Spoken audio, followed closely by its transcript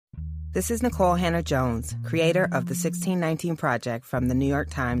This is Nicole Hannah-Jones, creator of the 1619 Project from the New York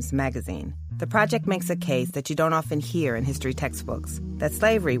Times Magazine. The project makes a case that you don't often hear in history textbooks, that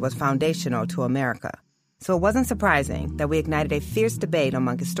slavery was foundational to America. So it wasn't surprising that we ignited a fierce debate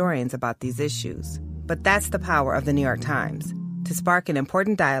among historians about these issues. But that's the power of the New York Times, to spark an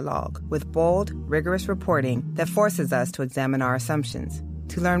important dialogue with bold, rigorous reporting that forces us to examine our assumptions.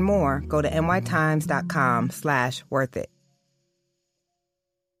 To learn more, go to nytimes.com/worthit.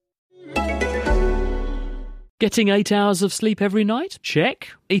 Getting 8 hours of sleep every night? Check.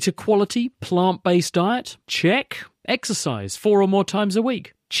 Eat a quality, plant-based diet? Check. Exercise 4 or more times a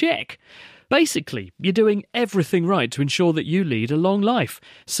week? Check. Basically, you're doing everything right to ensure that you lead a long life.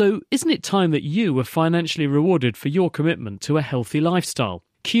 So isn't it time that you were financially rewarded for your commitment to a healthy lifestyle?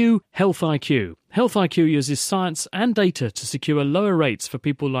 Q Health IQ. Health IQ uses science and data to secure lower rates for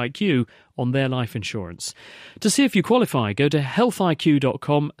people like you on their life insurance. To see if you qualify, go to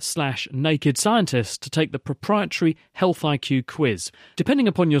healthiq.com/naked scientist to take the proprietary Health IQ quiz. Depending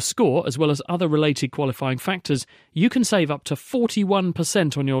upon your score, as well as other related qualifying factors, you can save up to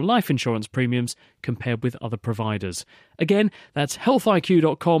 41% on your life insurance premiums compared with other providers. Again, that's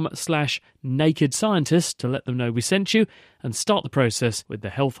healthiq.com/naked scientist to let them know we sent you and start the process with the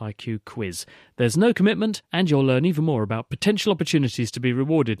Health IQ quiz. There's no commitment, and you'll learn even more about potential opportunities to be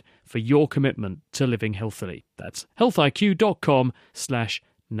rewarded for your commitment to living healthily. That's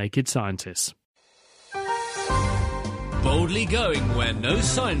healthiq.com/naked scientists. Boldly going where no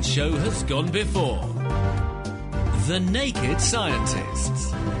science show has gone before. The Naked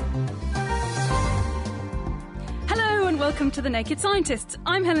Scientists. Hello and welcome to The Naked Scientists.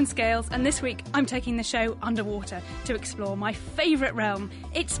 I'm Helen Scales, and this week I'm taking the show underwater to explore my favourite realm.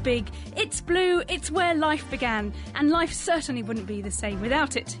 It's big, it's blue, it's where life began, and life certainly wouldn't be the same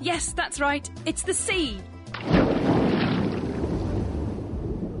without it. Yes, that's right, it's the sea.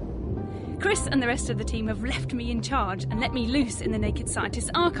 Chris and the rest of the team have left me in charge and let me loose in the Naked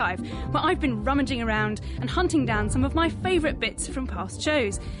Scientists archive, where I've been rummaging around and hunting down some of my favourite bits from past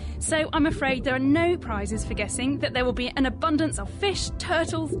shows. So I'm afraid there are no prizes for guessing that there will be an abundance of fish,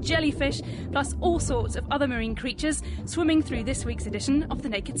 turtles, jellyfish, plus all sorts of other marine creatures swimming through this week's edition of the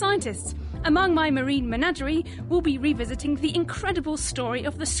Naked Scientists. Among my marine menagerie, we'll be revisiting the incredible story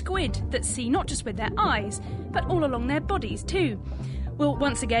of the squid that see not just with their eyes, but all along their bodies too. We'll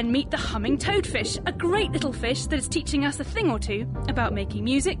once again meet the humming toadfish, a great little fish that is teaching us a thing or two about making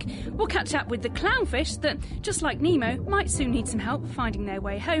music. We'll catch up with the clownfish that, just like Nemo, might soon need some help finding their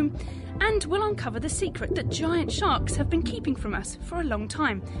way home. And we'll uncover the secret that giant sharks have been keeping from us for a long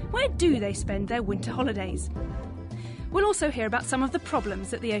time. Where do they spend their winter holidays? We'll also hear about some of the problems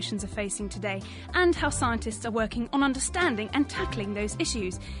that the oceans are facing today and how scientists are working on understanding and tackling those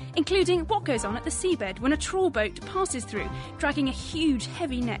issues, including what goes on at the seabed when a trawl boat passes through, dragging a huge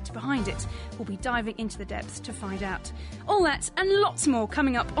heavy net behind it. We'll be diving into the depths to find out. All that and lots more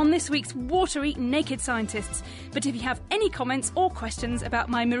coming up on this week's watery Naked Scientists. But if you have any comments or questions about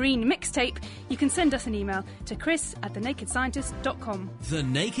my marine mixtape, you can send us an email to chris@thenakedscientist.com. The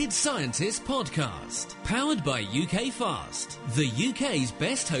Naked Scientists Podcast, powered by UK Fast, the UK's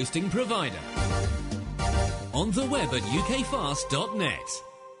best hosting provider. On the web at ukfast.net.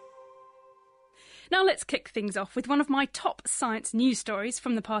 Now let's kick things off with one of my top science news stories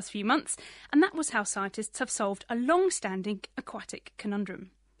from the past few months, and that was how scientists have solved a long-standing aquatic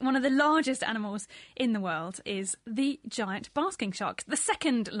conundrum. One of the largest animals in the world is the giant basking shark, the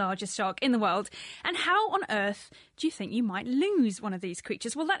second largest shark in the world. And how on earth do you think you might lose one of these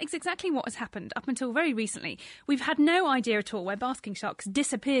creatures? Well, that is exactly what has happened up until very recently. We've had no idea at all where basking sharks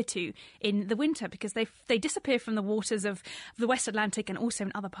disappear to in the winter, because they disappear from the waters of the West Atlantic and also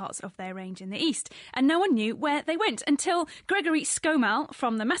in other parts of their range in the east. And no one knew where they went until Gregory Skomal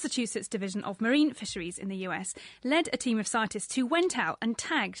from the Massachusetts Division of Marine Fisheries in the US led a team of scientists who went out and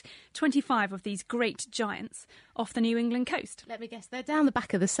tagged 25 of these great giants off the New England coast. Let me guess, they're down the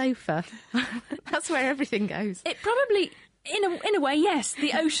back of the sofa. That's where everything goes. It probably, in a way, yes,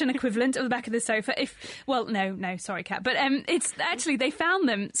 the ocean equivalent of the back of the sofa. No, sorry, Kat. But it's actually, they found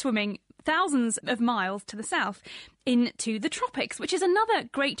them swimming thousands of miles to the south into the tropics, which is another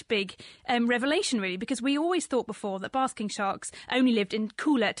great big revelation, really, because we always thought before that basking sharks only lived in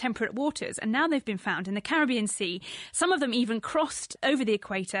cooler, temperate waters, and now they've been found in the Caribbean Sea. Some of them even crossed over the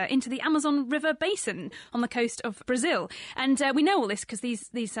equator into the Amazon River basin on the coast of Brazil. And we know all this because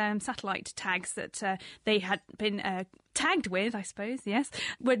these satellite tags that they had been tagged with, I suppose, yes,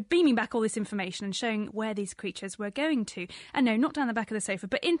 were beaming back all this information and showing where these creatures were going to. And no, not down the back of the sofa,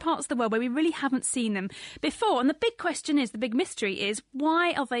 but in parts of the world where we really haven't seen them before. And the big question is, the big mystery is,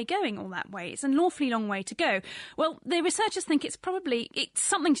 why are they going all that way? It's an awfully long way to go. Well, the researchers think it's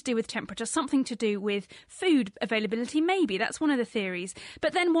something to do with temperature, something to do with food availability, maybe. That's one of the theories.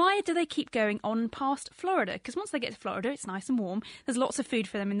 But then why do they keep going on past Florida? Because once they get to Florida, it's nice and warm. There's lots of food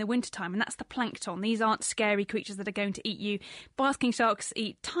for them in the wintertime, and that's the plankton. These aren't scary creatures that are going to eat you. Basking sharks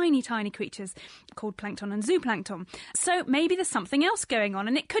eat tiny, tiny creatures called plankton and zooplankton. So maybe there's something else going on,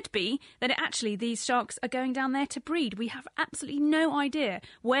 and it could be that these sharks are going down there to breed. We have absolutely no idea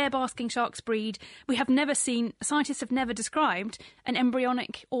where basking sharks breed. Scientists have never described an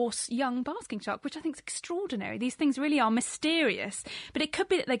embryonic or young basking shark, which I think is extraordinary. These things really are mysterious, but it could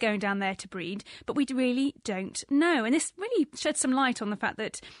be that they're going down there to breed, but we really don't know. And this really sheds some light on the fact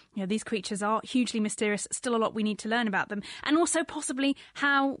that these creatures are hugely mysterious, still a lot we need to learn about them, and also possibly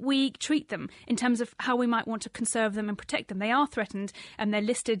how we treat them in terms of how we might want to conserve them and protect them. They are threatened, and they're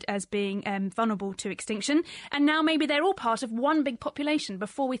listed as being vulnerable to extinction, and now maybe they're all part of one big population.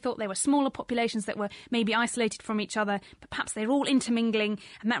 Before we thought they were smaller populations that were maybe isolated from each other, but perhaps they're all intermingling,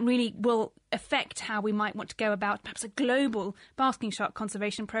 and that really will affect how we might want to go about perhaps a global basking shark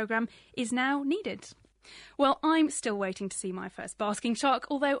conservation programme is now needed. Well, I'm still waiting to see my first basking shark,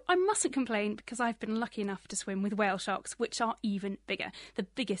 although I mustn't complain because I've been lucky enough to swim with whale sharks, which are even bigger, the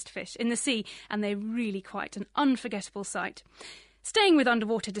biggest fish in the sea, and they're really quite an unforgettable sight. Staying with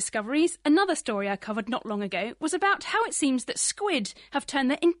underwater discoveries, another story I covered not long ago was about how it seems that squid have turned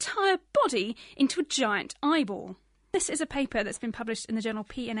their entire body into a giant eyeball. This is a paper that's been published in the journal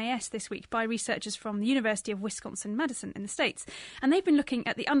PNAS this week by researchers from the University of Wisconsin-Madison in the States. And they've been looking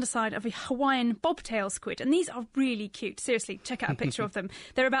at the underside of a Hawaiian bobtail squid. And these are really cute. Seriously, check out a picture of them.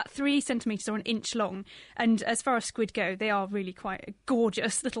 They're about 3 centimetres or an inch long. And as far as squid go, they are really quite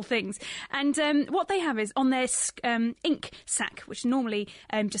gorgeous little things. And what they have is on their ink sac, which normally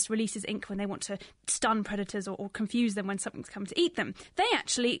just releases ink when they want to stun predators or confuse them when something's come to eat them, they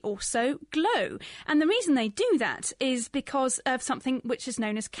actually also glow. And the reason they do that is because of something which is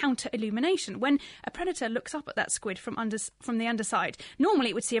known as counter-illumination. When a predator looks up at that squid from the underside, normally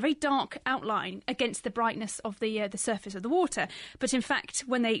it would see a very dark outline against the brightness of the surface of the water. But in fact,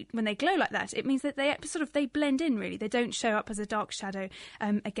 when they glow like that, it means that they blend in. Really, they don't show up as a dark shadow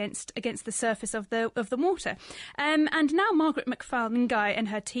against the surface of the water. And now Margaret McFarlane-Guy and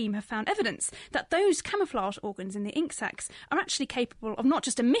her team have found evidence that those camouflage organs in the ink sacs are actually capable of not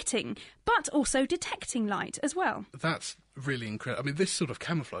just emitting but also detecting light as well. That's really incredible. I mean, this sort of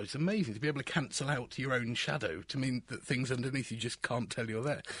camouflage is amazing, to be able to cancel out your own shadow, to mean that things underneath you just can't tell you're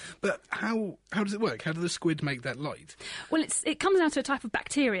there. But how does it work? How do the squid make that light? Well, it comes out of a type of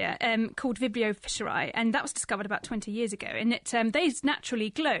bacteria called Vibrio fischeri, and that was discovered about 20 years ago. And they naturally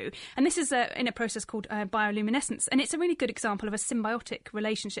glow. And this is in a process called bioluminescence. And it's a really good example of a symbiotic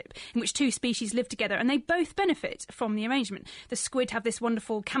relationship in which two species live together, and they both benefit from the arrangement. The squid have this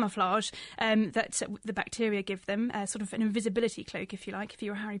wonderful camouflage that the bacteria give them, sort of an invisibility cloak, if you like, if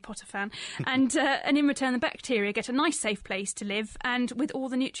you're a Harry Potter fan. And in return, the bacteria get a nice, safe place to live and with all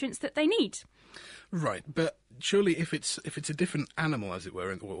the nutrients that they need. Right, but surely if it's a different animal, as it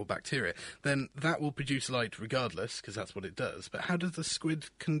were, or bacteria, then that will produce light regardless, because that's what it does. But how does the squid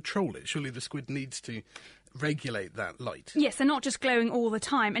control it? Surely the squid needs to regulate that light. Yes, they're not just glowing all the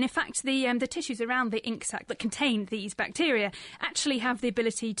time. And in fact, the tissues around the ink sac that contain these bacteria actually have the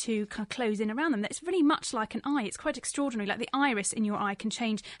ability to kind of close in around them. It's very much like an eye. It's quite extraordinary. Like the iris in your eye can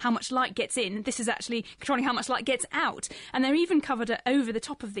change how much light gets in. This is actually controlling how much light gets out. And they're even covered over the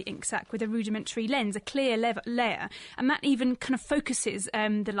top of the ink sac with a rudimentary lens, a clear layer. And that even kind of focuses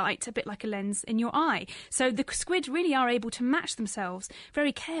the light a bit like a lens in your eye. So the squid really are able to match themselves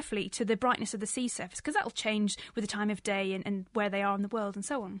very carefully to the brightness of the sea surface, because that'll change with the time of day and where they are in the world and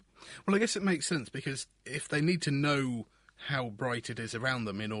so on. Well, I guess it makes sense, because if they need to know how bright it is around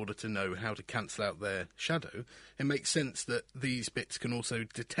them in order to know how to cancel out their shadow, it makes sense that these bits can also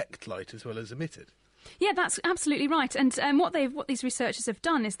detect light as well as emit it. Yeah, that's absolutely right. And what these researchers have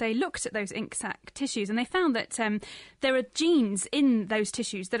done is they looked at those ink sac tissues, and they found that there are genes in those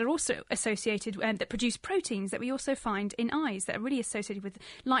tissues that are also associated, that produce proteins that we also find in eyes that are really associated with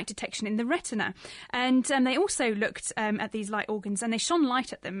light detection in the retina. And they also looked at these light organs, and they shone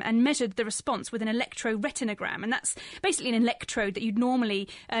light at them and measured the response with an electroretinogram. And that's basically an electrode that you'd normally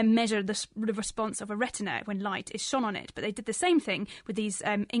measure the response of a retina when light is shone on it. But they did the same thing with these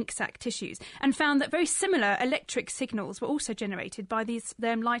ink sac tissues and found that very similar electric signals were also generated by these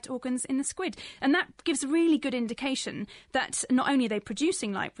light organs in the squid. And that gives a really good indication that not only are they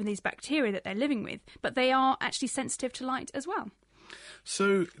producing light from these bacteria that they're living with, but they are actually sensitive to light as well.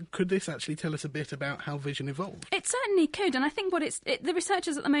 So could this actually tell us a bit about how vision evolved? It certainly could, and I think the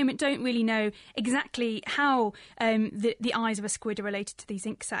researchers at the moment don't really know exactly how the eyes of a squid are related to these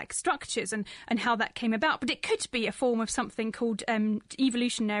ink sac structures and how that came about, but it could be a form of something called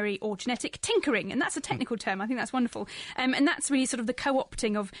evolutionary or genetic tinkering, and that's a technical term. I think that's wonderful, and that's really sort of the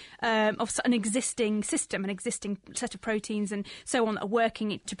co-opting of an existing system, an existing set of proteins and so on that are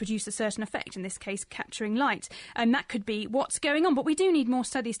working to produce a certain effect, in this case capturing light, and that could be what's going on. But we do need more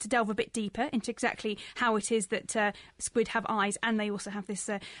studies to delve a bit deeper into exactly how it is that squid have eyes, and they also have this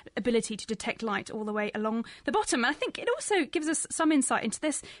ability to detect light all the way along the bottom. And I think it also gives us some insight into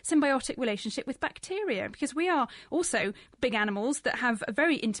this symbiotic relationship with bacteria, because we are also big animals that have a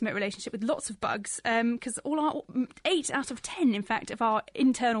very intimate relationship with lots of bugs, because 8 out of 10, in fact, of our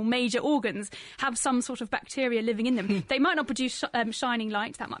internal major organs have some sort of bacteria living in them. They might not produce shining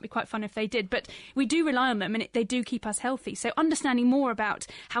light. That might be quite fun if they did, but we do rely on them, and they do keep us healthy. So understanding more about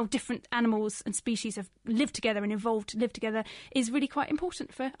how different animals and species have lived together and evolved to live together is really quite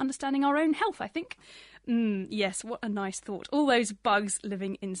important for understanding our own health, I think. Yes, what a nice thought. All those bugs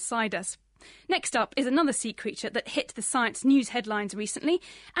living inside us. Next up is another sea creature that hit the science news headlines recently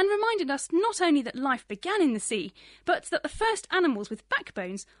and reminded us not only that life began in the sea, but that the first animals with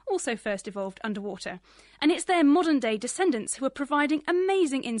backbones also first evolved underwater. And it's their modern-day descendants who are providing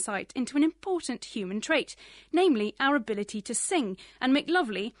amazing insight into an important human trait, namely our ability to sing and make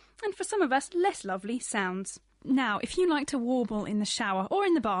lovely, and for some of us less lovely, sounds. Now, if you like to warble in the shower or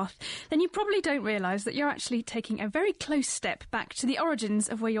in the bath, then you probably don't realise that you're actually taking a very close step back to the origins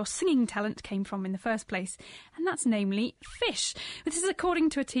of where your singing talent came from in the first place, and that's namely fish. This is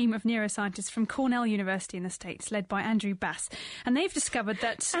according to a team of neuroscientists from Cornell University in the States, led by Andrew Bass, and they've discovered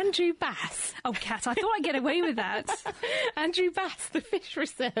that... Andrew Bass? Oh, Kat, I thought I'd get away with that. Andrew Bass, the fish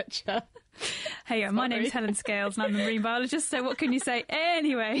researcher. Hey, my name's Helen Scales and I'm a marine biologist, so what can you say?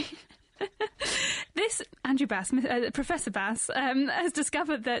 Anyway... This Andrew Bass, Professor Bass, has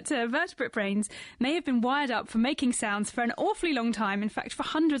discovered that vertebrate brains may have been wired up for making sounds for an awfully long time, in fact for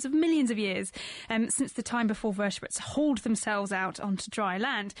hundreds of millions of years, since the time before vertebrates hauled themselves out onto dry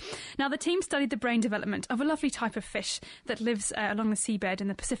land. Now, the team studied the brain development of a lovely type of fish that lives along the seabed in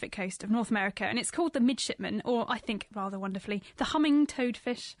the Pacific coast of North America, and it's called the midshipman, or I think rather wonderfully, the humming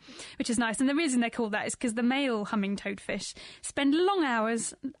toadfish, which is nice. And the reason they're called that is because the male humming toadfish spend long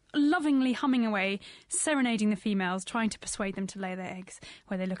hours lovingly humming away, serenading the females, trying to persuade them to lay their eggs,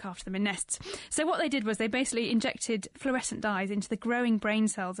 where they look after them in nests. So what they did was they basically injected fluorescent dyes into the growing brain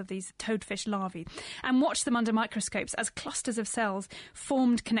cells of these toadfish larvae and watched them under microscopes as clusters of cells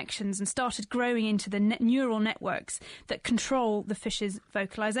formed connections and started growing into the neural networks that control the fish's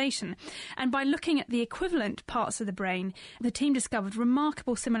vocalization. And by looking at the equivalent parts of the brain, the team discovered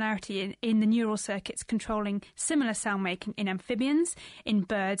remarkable similarity in the neural circuits controlling similar sound making in amphibians, in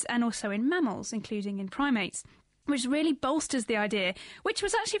birds, and also in mammals, including in primates, which really bolsters the idea, which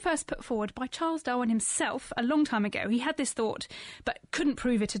was actually first put forward by Charles Darwin himself a long time ago. He had this thought, but couldn't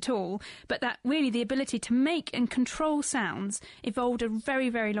prove it at all, but that really the ability to make and control sounds evolved a very,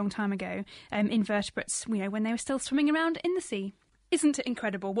 very long time ago in vertebrates, when they were still swimming around in the sea. Isn't it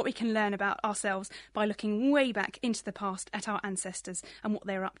incredible what we can learn about ourselves by looking way back into the past at our ancestors and what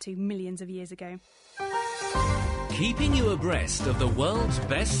they were up to millions of years ago? Keeping you abreast of the world's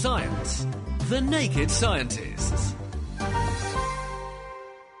best science. The Naked Scientists.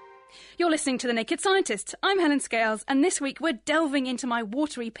 You're listening to The Naked Scientist. I'm Helen Scales, and this week we're delving into my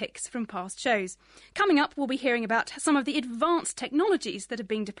watery picks from past shows. Coming up, we'll be hearing about some of the advanced technologies that are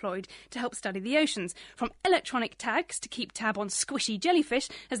being deployed to help study the oceans, from electronic tags to keep tab on squishy jellyfish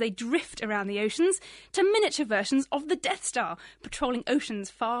as they drift around the oceans, to miniature versions of the Death Star patrolling oceans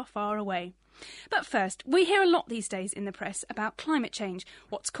far, far away. But first, we hear a lot these days in the press about climate change,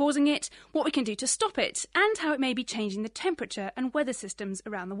 what's causing it, what we can do to stop it, and how it may be changing the temperature and weather systems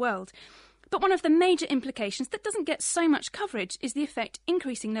around the world. But one of the major implications that doesn't get so much coverage is the effect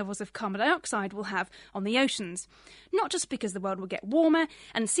increasing levels of carbon dioxide will have on the oceans. Not just because the world will get warmer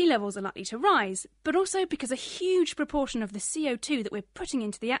and sea levels are likely to rise, but also because a huge proportion of the CO2 that we're putting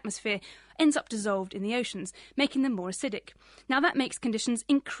into the atmosphere ends up dissolved in the oceans, making them more acidic. Now that makes conditions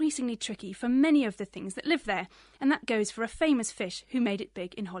increasingly tricky for many of the things that live there, and that goes for a famous fish who made it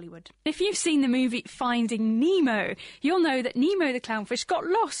big in Hollywood. If you've seen the movie Finding Nemo, you'll know that Nemo the clownfish got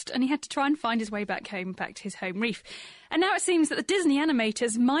lost and he had to try and find his way back home, back to his home reef. And now it seems that the Disney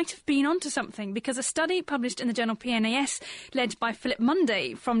animators might have been onto something, because a study published in the journal PNAS, led by Philip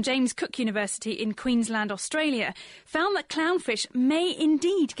Munday from James Cook University in Queensland, Australia, found that clownfish may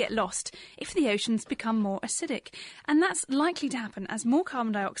indeed get lost if the oceans become more acidic. And that's likely to happen as more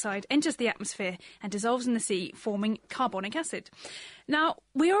carbon dioxide enters the atmosphere and dissolves in the sea, forming carbonic acid. Now,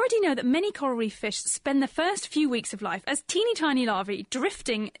 we already know that many coral reef fish spend the first few weeks of life as teeny tiny larvae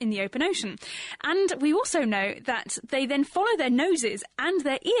drifting in the open ocean. And we also know that they then follow their noses and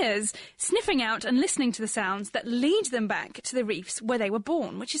their ears, sniffing out and listening to the sounds that lead them back to the reefs where they were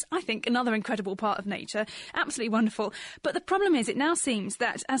born, which is, I think, another incredible part of nature. Absolutely wonderful. But the problem is, it now seems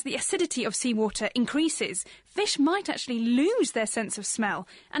that as the acidity of seawater increases, fish might actually lose their sense of smell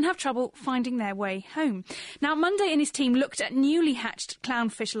and have trouble finding their way home. Now, Munday and his team looked at newly hatched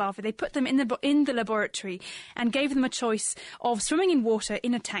clownfish larvae. They put them in the laboratory and gave them a choice of swimming in water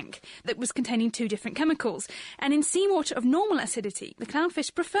in a tank that was containing two different chemicals. And in seawater of normal acidity, the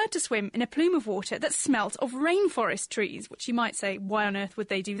clownfish preferred to swim in a plume of water that smelt of rainforest trees, which you might say, why on earth would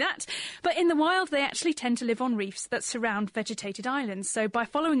they do that? But in the wild, they actually tend to live on reefs that surround vegetated islands. So by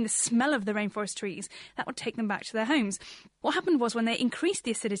following the smell of the rainforest trees, that would take them back to their homes. What happened was, when they increased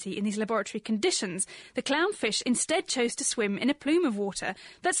the acidity in these laboratory conditions, the clownfish instead chose to swim in a plume of water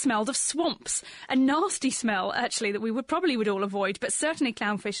that smelled of swamps. A nasty smell, actually, that we would all avoid, but certainly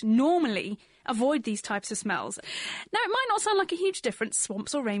clownfish normally avoid these types of smells. Now, it might not sound like a huge difference,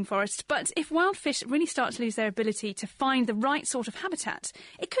 swamps or rainforest, but if wild fish really start to lose their ability to find the right sort of habitat,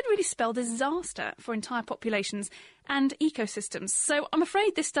 it could really spell disaster for entire populations and ecosystems. So I'm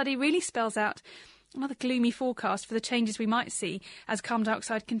afraid this study really spells out another gloomy forecast for the changes we might see as carbon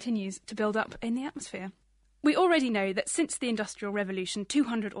dioxide continues to build up in the atmosphere. We already know that since the Industrial Revolution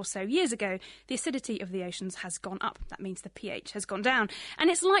 200 or so years ago, the acidity of the oceans has gone up. That means the pH has gone down.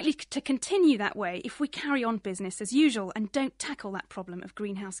 And it's likely to continue that way if we carry on business as usual and don't tackle that problem of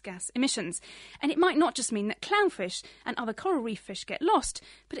greenhouse gas emissions. And it might not just mean that clownfish and other coral reef fish get lost,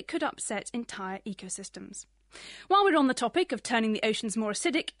 but it could upset entire ecosystems. While we're on the topic of turning the oceans more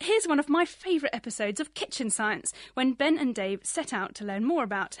acidic, here's one of my favourite episodes of Kitchen Science, when Ben and Dave set out to learn more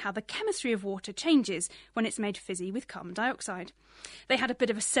about how the chemistry of water changes when it's made fizzy with carbon dioxide. They had a bit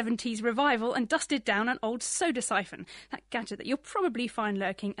of a 70s revival and dusted down an old soda siphon, that gadget that you'll probably find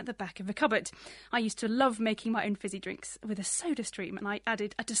lurking at the back of a cupboard. I used to love making my own fizzy drinks with a soda stream, and I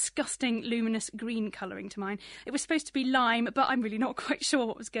added a disgusting luminous green colouring to mine. It was supposed to be lime, but I'm really not quite sure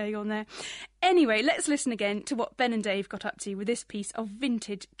what was going on there. Anyway, let's listen again to what Ben and Dave got up to with this piece of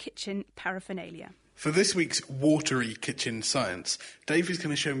vintage kitchen paraphernalia. For this week's watery kitchen science, Dave is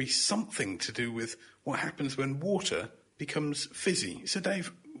going to show me something to do with what happens when water becomes fizzy. So,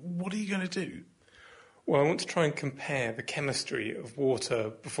 Dave, what are you going to do? Well, I want to try and compare the chemistry of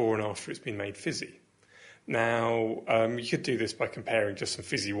water before and after it's been made fizzy. Now, you could do this by comparing just some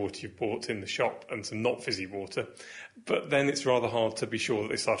fizzy water you've bought in the shop and some not fizzy water, but then it's rather hard to be sure that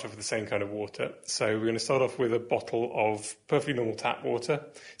they start off with the same kind of water. So we're going to start off with a bottle of perfectly normal tap water.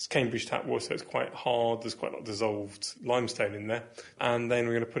 It's Cambridge tap water, so it's quite hard, there's quite a lot of dissolved limestone in there. And then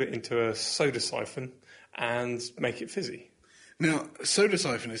we're going to put it into a soda siphon and make it fizzy. Now, soda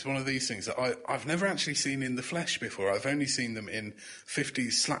siphon is one of these things that I've never actually seen in the flesh before. I've only seen them in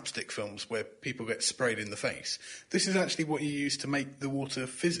 50s slapstick films where people get sprayed in the face. This is actually what you use to make the water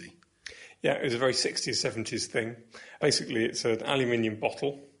fizzy. Yeah, it was a very 60s, 70s thing. Basically, it's an aluminium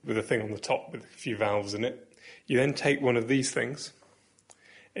bottle with a thing on the top with a few valves in it. You then take one of these things.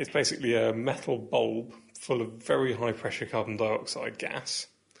 It's basically a metal bulb full of very high-pressure carbon dioxide gas.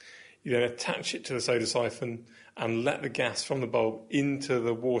 You then attach it to the soda siphon and let the gas from the bulb into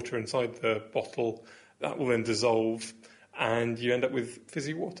the water inside the bottle. That will then dissolve and you end up with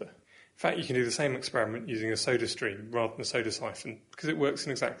fizzy water. In fact, you can do the same experiment using a soda stream rather than a soda siphon because it works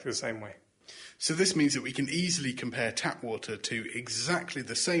in exactly the same way. So this means that we can easily compare tap water to exactly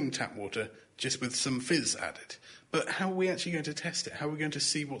the same tap water, just with some fizz added. But how are we actually going to test it? How are we going to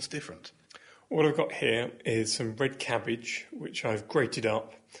see what's different? What I've got here is some red cabbage, which I've grated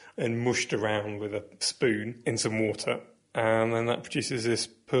up and mushed around with a spoon in some water. And then that produces this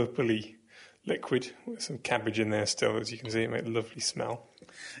purpley liquid with some cabbage in there still. As you can see, it makes a lovely smell.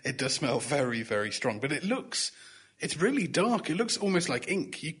 It does smell very, very strong, but it's really dark. It looks almost like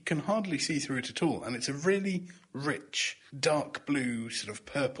ink. You can hardly see through it at all. And it's a really rich, dark blue, sort of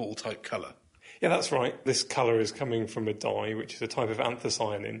purple type colour. Yeah, that's right. This colour is coming from a dye, which is a type of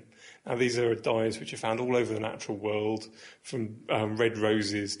anthocyanin. Now, these are dyes which are found all over the natural world, from red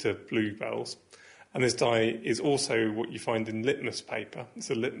roses to bluebells. And this dye is also what you find in litmus paper. It's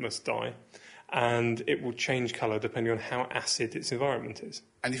a litmus dye, and it will change colour depending on how acid its environment is.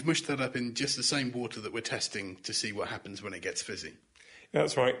 And you've mushed that up in just the same water that we're testing to see what happens when it gets fizzy.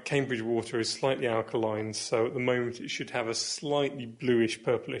 That's right. Cambridge water is slightly alkaline, so at the moment it should have a slightly bluish,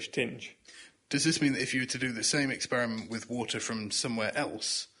 purplish tinge. Does this mean that if you were to do the same experiment with water from somewhere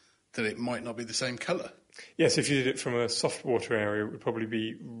else, that it might not be the same colour? Yes, if you did it from a soft water area, it would probably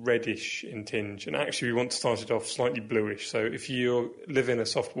be reddish in tinge. And actually, we want to start it off slightly bluish. So if you live in a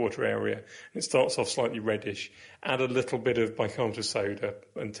soft water area and it starts off slightly reddish, add a little bit of bicarbonate of soda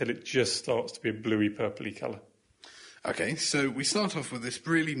until it just starts to be a bluey, purpley colour. OK, so we start off with this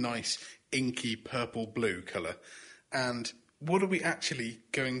really nice, inky purple-blue colour. And what are we actually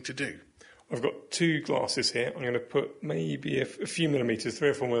going to do? I've got 2 glasses here. I'm going to put maybe a few millimetres, 3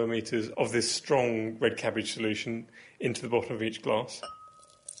 or 4 millimetres of this strong red cabbage solution into the bottom of each glass.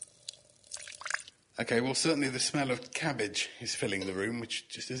 OK, well, certainly the smell of cabbage is filling the room, which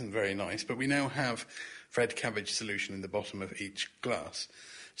just isn't very nice. But we now have red cabbage solution in the bottom of each glass.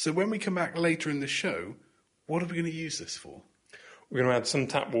 So when we come back later in the show, what are we going to use this for? We're going to add some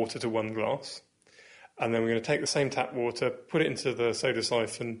tap water to 1 glass. And then we're going to take the same tap water, put it into the soda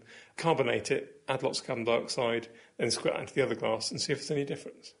siphon, carbonate it, add lots of carbon dioxide, then squirt it into the other glass and see if there's any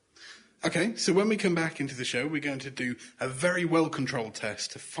difference. OK, so when we come back into the show, we're going to do a very well-controlled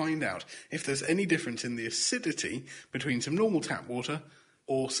test to find out if there's any difference in the acidity between some normal tap water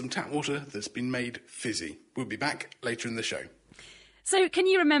or some tap water that's been made fizzy. We'll be back later in the show. So, can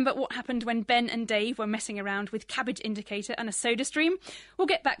you remember what happened when Ben and Dave were messing around with cabbage indicator and a soda stream? We'll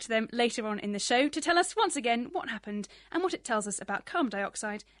get back to them later on in the show to tell us once again what happened and what it tells us about carbon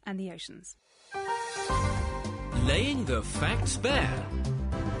dioxide and the oceans. Laying the facts bare.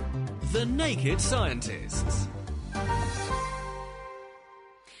 The Naked Scientists.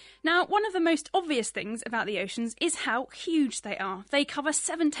 Now, one of the most obvious things about the oceans is how huge they are. They cover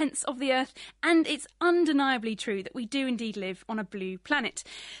 7/10 of the Earth, and it's undeniably true that we do indeed live on a blue planet.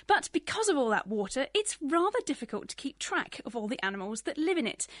 But because of all that water, it's rather difficult to keep track of all the animals that live in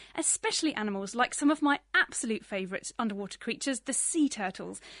it, especially animals like some of my absolute favourite underwater creatures, the sea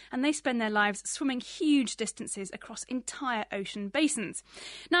turtles, and they spend their lives swimming huge distances across entire ocean basins.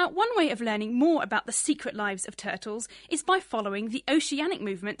 Now, one way of learning more about the secret lives of turtles is by following the oceanic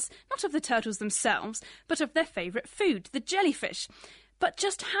movements, not of the turtles themselves, but of their favourite food, the jellyfish. But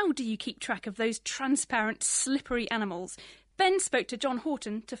just how do you keep track of those transparent, slippery animals? Ben spoke to John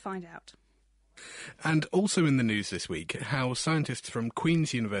Horton to find out. And also in the news this week, how scientists from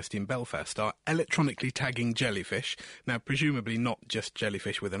Queen's University in Belfast are electronically tagging jellyfish. Now, presumably not just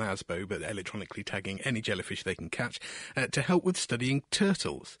jellyfish with an ASBO, but electronically tagging any jellyfish they can catch, to help with studying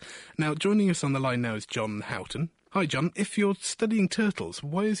turtles. Now, joining us on the line now is John Houghton. Hi, John. If you're studying turtles,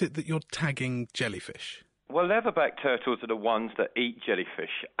 why is it that you're tagging jellyfish? Well, leatherback turtles are the ones that eat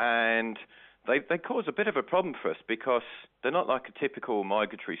jellyfish, and they cause a bit of a problem for us because they're not like a typical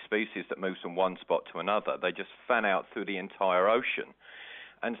migratory species that moves from one spot to another. They just fan out through the entire ocean.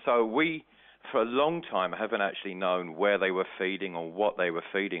 And so we, for a long time, haven't actually known where they were feeding or what they were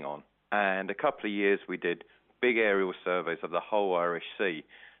feeding on. And a couple of years we did big aerial surveys of the whole Irish Sea.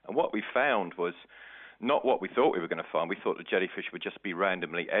 And what we found was not what we thought we were going to find. We thought the jellyfish would just be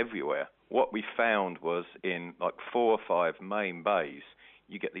randomly everywhere. What we found was in like 4 or 5 main bays,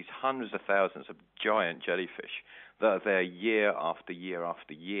 you get these hundreds of thousands of giant jellyfish that are there year after year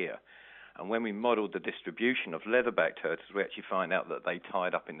after year. And when we modelled the distribution of leatherback turtles, we actually find out that they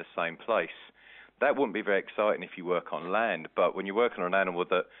tied up in the same place. That wouldn't be very exciting if you work on land, but when you're working on an animal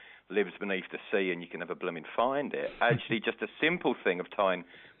that lives beneath the sea and you can never blooming find it, actually just a simple thing of tying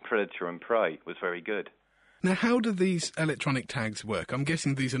predator and prey was very good. Now, how do these electronic tags work? I'm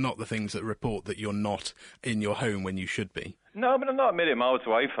guessing these are not the things that report that you're not in your home when you should be. No, but I'm not a million miles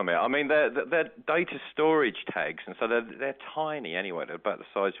away from it. I mean, they're data storage tags, and so they're tiny anyway. They're about the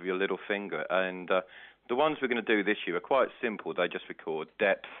size of your little finger. And the ones we're going to do this year are quite simple. They just record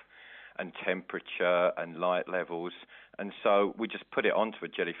depth and temperature and light levels. And so we just put it onto a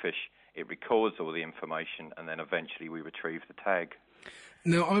jellyfish. It records all the information, and then eventually we retrieve the tag.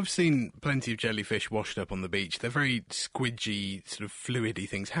 Now, I've seen plenty of jellyfish washed up on the beach. They're very squidgy, sort of fluidy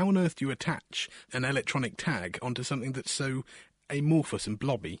things. How on earth do you attach an electronic tag onto something that's so amorphous and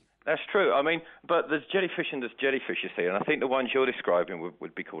blobby? That's true. I mean, but there's jellyfish and there's jellyfish, you see, and I think the ones you're describing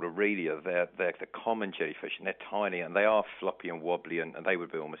would be called Aurelia. They're the common jellyfish, and they're tiny, and they are floppy and wobbly, and they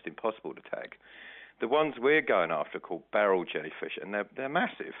would be almost impossible to tag. The ones we're going after are called barrel jellyfish, and they're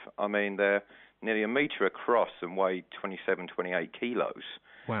massive. I mean, they're nearly a metre across and weigh 27, 28 kilos.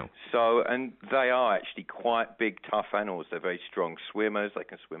 Wow. So, and they are actually quite big, tough animals. They're very strong swimmers. They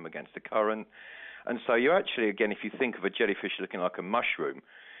can swim against the current. And so you actually, again, if you think of a jellyfish looking like a mushroom,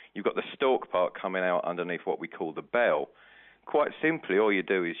 you've got the stalk part coming out underneath what we call the bell. Quite simply, all you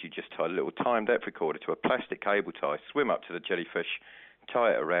do is you just tie a little time depth recorder to a plastic cable tie, swim up to the jellyfish,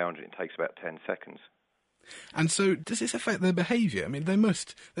 tie it around, and it takes about 10 seconds. And so, does this affect their behaviour? I mean, they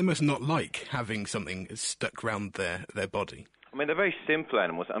must not like having something stuck round their body. I mean, they're very simple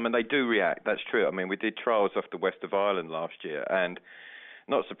animals. I mean, they do react, that's true. I mean, we did trials off the west of Ireland last year, and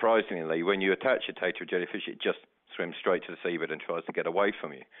not surprisingly, when you attach your tail to a jellyfish, it just swims straight to the seabed and tries to get away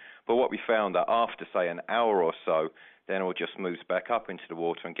from you. But what we found that after, say, an hour or so, then it just moves back up into the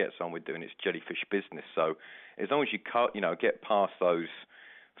water and gets on with doing its jellyfish business. So as long as you get past those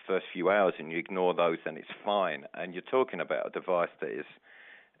first few hours and you ignore those, then it's fine. And you're talking about a device that is,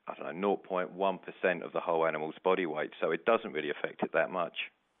 0.1% of the whole animal's body weight, so it doesn't really affect it that much.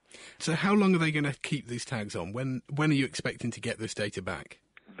 So how long are they going to keep these tags on? When are you expecting to get this data back?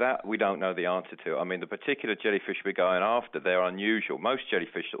 That we don't know the answer to. I mean, the particular jellyfish we're going after, they're unusual. Most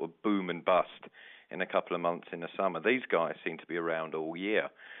jellyfish that will boom and bust in a couple of months in the summer. These guys seem to be around all year.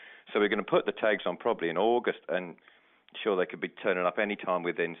 So we're going to put the tags on probably in August, and sure, they could be turning up any time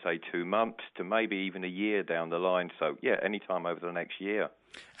within, say, 2 months to maybe even a year down the line. So, yeah, any time over the next year.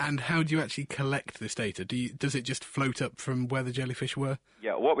 And how do you actually collect this data? Does it just float up from where the jellyfish were?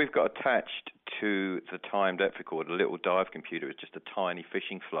 Yeah, what we've got attached to the time depth recorder, a little dive computer, is just a tiny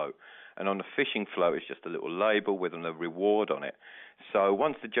fishing float. And on the fishing float is just a little label with a reward on it. So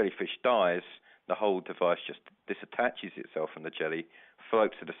once the jellyfish dies, the whole device just disattaches itself from the jelly,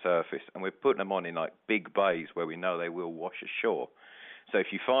 floats to the surface, and we're putting them on in like big bays where we know they will wash ashore. So if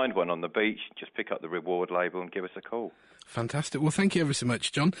you find one on the beach, just pick up the reward label and give us a call. Fantastic. Well, thank you ever so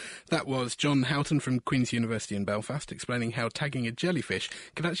much, John. That was John Houghton from Queen's University in Belfast explaining how tagging a jellyfish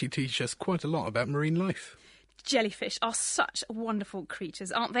could actually teach us quite a lot about marine life. Jellyfish are such wonderful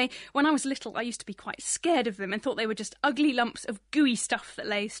creatures, aren't they? When I was little, I used to be quite scared of them and thought they were just ugly lumps of gooey stuff that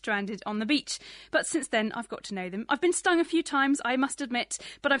lay stranded on the beach. But since then, I've got to know them. I've been stung a few times, I must admit,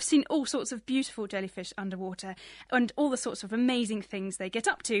 but I've seen all sorts of beautiful jellyfish underwater and all the sorts of amazing things they get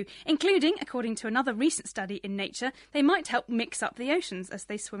up to, including, according to another recent study in Nature, they might help mix up the oceans as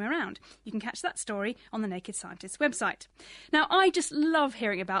they swim around. You can catch that story on the Naked Scientist website. Now, I just love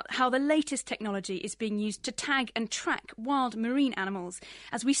hearing about how the latest technology is being used to tag and track wild marine animals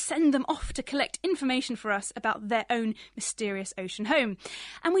as we send them off to collect information for us about their own mysterious ocean home.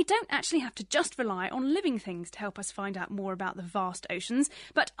 And we don't actually have to just rely on living things to help us find out more about the vast oceans,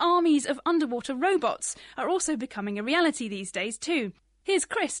 but armies of underwater robots are also becoming a reality these days too. Here's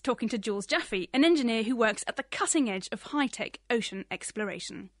Chris talking to Jules Jaffe, an engineer who works at the cutting edge of high-tech ocean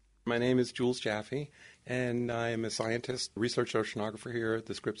exploration. My name is Jules Jaffe, and I am a scientist, research oceanographer here at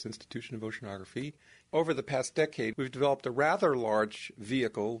the Scripps Institution of Oceanography. Over the past decade, we've developed a rather large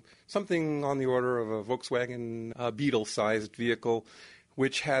vehicle, something on the order of a Volkswagen Beetle-sized vehicle,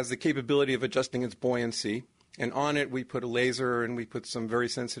 which has the capability of adjusting its buoyancy. And on it, we put a laser and we put some very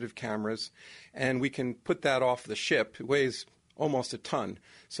sensitive cameras, and we can put that off the ship. It weighs almost a ton.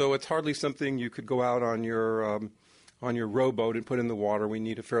 So it's hardly something you could go out on your rowboat and put in the water. We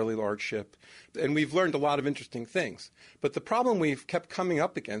need a fairly large ship. And we've learned a lot of interesting things. But the problem we've kept coming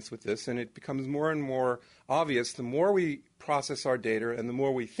up against with this, and it becomes more and more obvious the more we process our data and the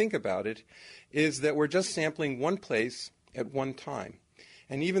more we think about it, is that we're just sampling one place at one time.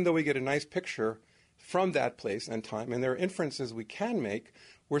 And even though we get a nice picture from that place and time, and there are inferences we can make,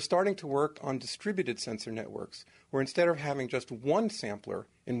 we're starting to work on distributed sensor networks, where instead of having just one sampler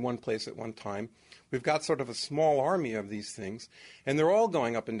in one place at one time, we've got sort of a small army of these things, and they're all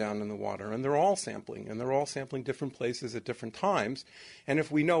going up and down in the water, and they're all sampling different places at different times. And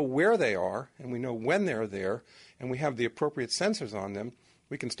if we know where they are, and we know when they're there, and we have the appropriate sensors on them,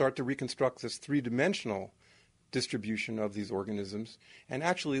 we can start to reconstruct this three-dimensional distribution of these organisms and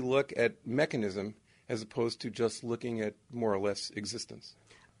actually look at mechanism as opposed to just looking at more or less existence.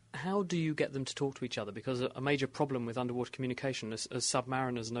 How do you get them to talk to each other? Because a major problem with underwater communication, as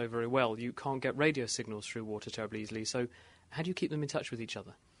submariners know very well, you can't get radio signals through water terribly easily. So how do you keep them in touch with each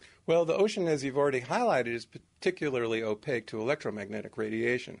other? Well, the ocean, as you've already highlighted, is particularly opaque to electromagnetic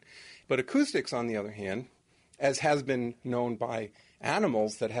radiation. But acoustics, on the other hand, as has been known by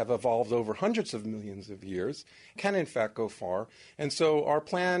animals that have evolved over hundreds of millions of years, can in fact go far. And so our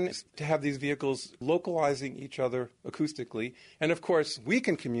plan is to have these vehicles localizing each other acoustically. And of course, we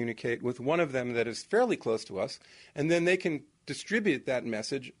can communicate with one of them that is fairly close to us, and then they can distribute that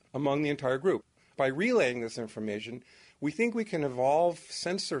message among the entire group. By relaying this information, we think we can evolve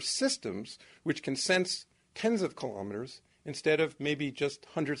sensor systems which can sense tens of kilometers instead of maybe just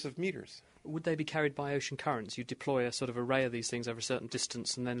hundreds of meters. Would they be carried by ocean currents? You deploy a sort of array of these things over a certain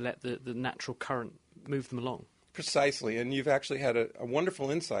distance and then let the natural current move them along? Precisely, and you've actually had a wonderful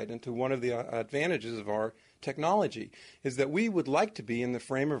insight into one of the advantages of our technology, is that we would like to be in the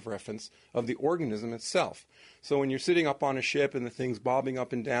frame of reference of the organism itself. So when you're sitting up on a ship and the thing's bobbing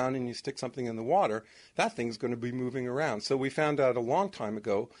up and down and you stick something in the water, that thing's going to be moving around. So we found out a long time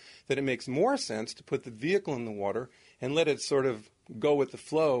ago that it makes more sense to put the vehicle in the water and let it sort of go with the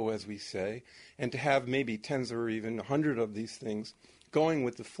flow, as we say, and to have maybe tens or even 100 of these things going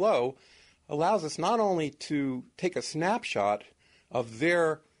with the flow allows us not only to take a snapshot of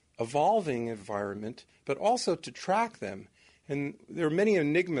their evolving environment, but also to track them. And there are many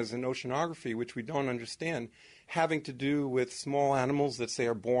enigmas in oceanography which we don't understand, having to do with small animals that, say,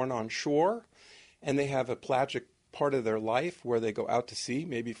 are born on shore, and they have a pelagic part of their life where they go out to sea,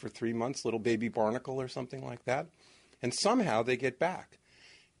 maybe for 3 months, little baby barnacle or something like that, and somehow they get back.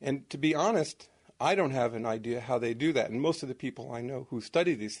 And to be honest, I don't have an idea how they do that, and most of the people I know who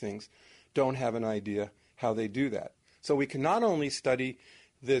study these things don't have an idea how they do that. So we can not only study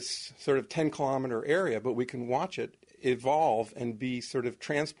this sort of 10-kilometer area, but we can watch it evolve and be sort of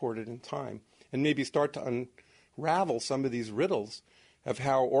transported in time and maybe start to unravel some of these riddles of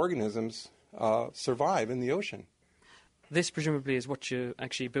how organisms survive in the ocean. This presumably is what you're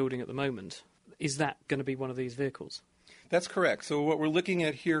actually building at the moment. Is that going to be one of these vehicles? That's correct. So what we're looking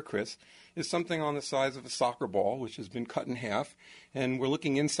at here, Chris, is something on the size of a soccer ball, which has been cut in half, and we're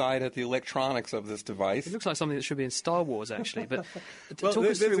looking inside at the electronics of this device. It looks like something that should be in Star Wars, actually, but well, talk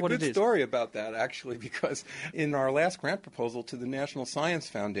us through what it is. There's a good story about that, actually, because in our last grant proposal to the National Science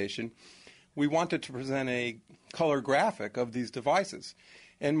Foundation, we wanted to present a color graphic of these devices,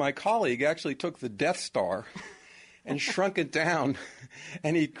 and my colleague actually took the Death Star and shrunk it down,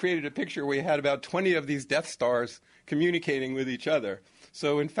 and he created a picture where he had about 20 of these Death Stars communicating with each other.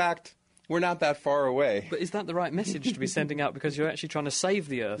 So, in fact, we're not that far away. But is that the right message to be sending out, because you're actually trying to save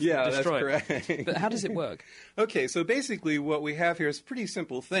the Earth? Yeah, and destroy that's correct. It? But how does it work? Okay, so basically what we have here is a pretty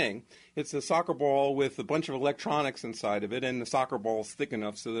simple thing. It's a soccer ball with a bunch of electronics inside of it, and the soccer ball is thick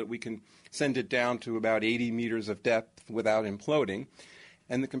enough so that we can send it down to about 80 meters of depth without imploding.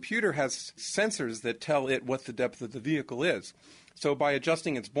 And the computer has sensors that tell it what the depth of the vehicle is. So by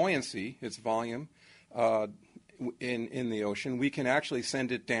adjusting its buoyancy, its volume, in the ocean, we can actually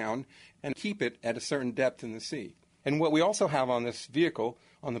send it down and keep it at a certain depth in the sea. And what we also have on this vehicle,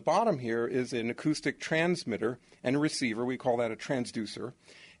 on the bottom here, is an acoustic transmitter and a receiver. We call that a transducer.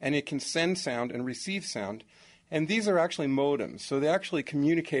 And it can send sound and receive sound. And these are actually modems. So they're actually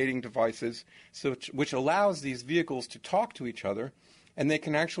communicating devices which allows these vehicles to talk to each other, and they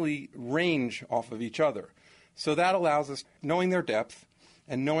can actually range off of each other. So that allows us, knowing their depth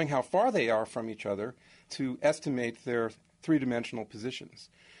and knowing how far they are from each other, to estimate their three-dimensional positions.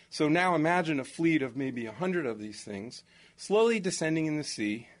 So now imagine a fleet of maybe 100 of these things, slowly descending in the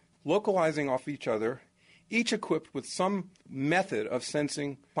sea, localizing off each other, each equipped with some method of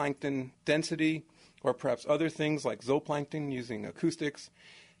sensing plankton density, or perhaps other things like zooplankton using acoustics.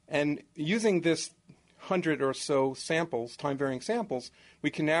 And using this 100 or so samples, time-varying samples, we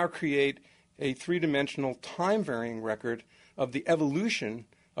can now create a three-dimensional time-varying record of the evolution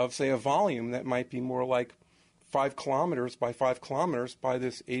of, say, a volume that might be more like 5 kilometers by 5 kilometers by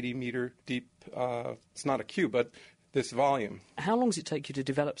this 80-meter deep, it's not a cube, but this volume. How long does it take you to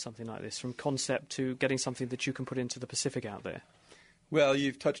develop something like this, from concept to getting something that you can put into the Pacific out there? Well,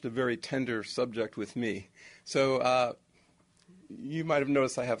 you've touched a very tender subject with me. So you might have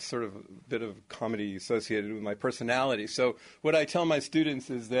noticed I have sort of a bit of comedy associated with my personality. So what I tell my students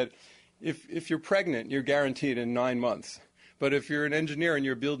is that if you're pregnant, you're guaranteed in 9 months. But if you're an engineer and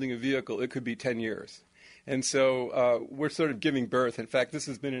you're building a vehicle, it could be 10 years. And so we're sort of giving birth. In fact, this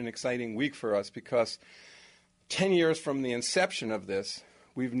has been an exciting week for us because 10 years from the inception of this,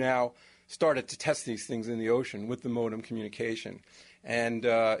 we've now started to test these things in the ocean with the modem communication. And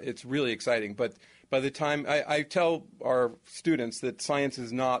it's really exciting. But by the time I tell our students that science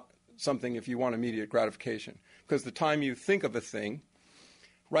is not something if you want immediate gratification, because the time you think of a thing,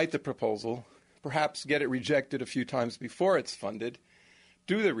 write the proposal, perhaps get it rejected a few times before it's funded,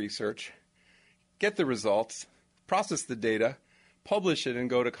 do the research, get the results, process the data, publish it, and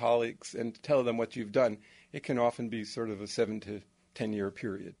go to colleagues and tell them what you've done, it can often be sort of a 7 to 10 year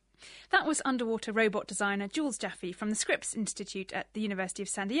period. That was underwater robot designer Jules Jaffe from the Scripps Institute at the University of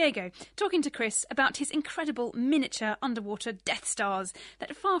San Diego, talking to Chris about his incredible miniature underwater Death Stars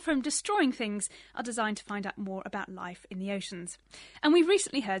that, far from destroying things, are designed to find out more about life in the oceans. And we've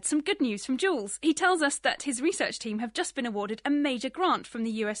recently heard some good news from Jules. He tells us that his research team have just been awarded a major grant from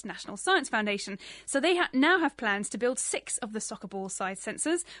the US National Science Foundation, so they now have plans to build 6 of the soccer ball-sized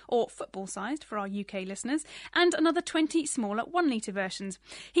sensors, or football-sized for our UK listeners, and another 20 smaller 1-litre versions.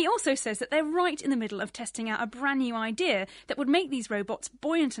 He also says that they're right in the middle of testing out a brand new idea that would make these robots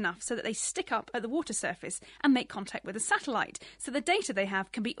buoyant enough so that they stick up at the water surface and make contact with a satellite, so the data they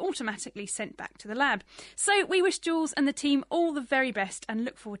have can be automatically sent back to the lab. So we wish Jules and the team all the very best and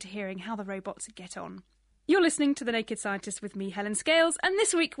look forward to hearing how the robots get on. You're listening to The Naked Scientist with me, Helen Scales, and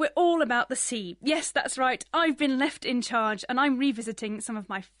this week we're all about the sea. Yes, that's right, I've been left in charge and I'm revisiting some of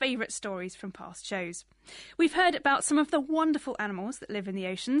my favourite stories from past shows. We've heard about some of the wonderful animals that live in the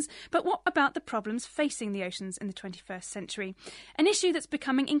oceans, but what about the problems facing the oceans in the 21st century? An issue that's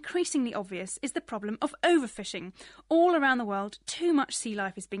becoming increasingly obvious is the problem of overfishing. All around the world, too much sea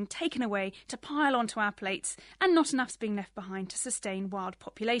life is being taken away to pile onto our plates, and not enough's being left behind to sustain wild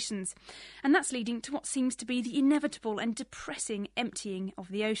populations. And that's leading to what seems to be the inevitable and depressing emptying of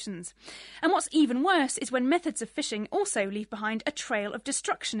the oceans. And what's even worse is when methods of fishing also leave behind a trail of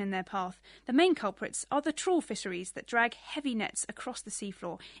destruction in their path. The main culprits are the trawl fisheries that drag heavy nets across the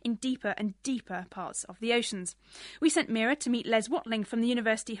seafloor in deeper and deeper parts of the oceans. We sent Mira to meet Les Watling from the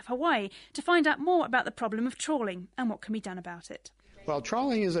University of Hawaii to find out more about the problem of trawling and what can be done about it. Well,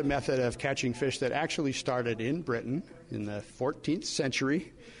 trawling is a method of catching fish that actually started in Britain in the 14th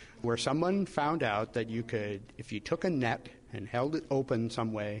century, where someone found out that you could, if you took a net and held it open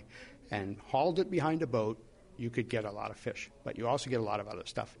some way and hauled it behind a boat, you could get a lot of fish, but you also get a lot of other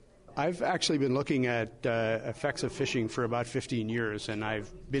stuff. I've actually been looking at effects of fishing for about 15 years, and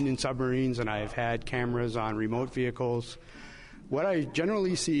I've been in submarines and I've had cameras on remote vehicles. What I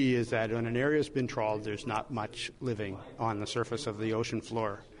generally see is that when an area's been trawled, there's not much living on the surface of the ocean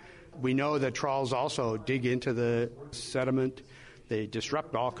floor. We know that trawls also dig into the sediment. They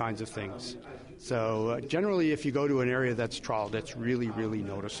disrupt all kinds of things. So generally, if you go to an area that's trawled, it's really, really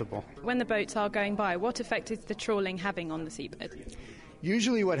noticeable. When the boats are going by, what effect is the trawling having on the seabed?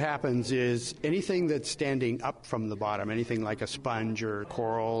 Usually what happens is anything that's standing up from the bottom, anything like a sponge or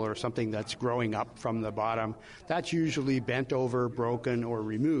coral or something that's growing up from the bottom, that's usually bent over, broken, or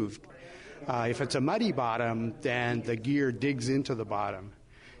removed. If it's a muddy bottom, then the gear digs into the bottom.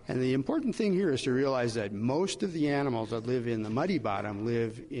 And the important thing here is to realize that most of the animals that live in the muddy bottom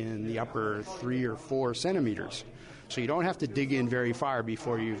live in the upper 3 or 4 centimeters. So you don't have to dig in very far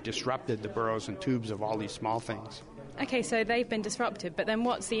before you've disrupted the burrows and tubes of all these small things. Okay, so they've been disrupted, but then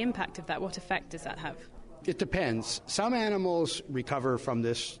what's the impact of that? What effect does that have? It depends. Some animals recover from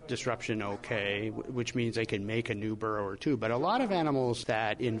this disruption okay, which means they can make a new burrow or tube. But a lot of animals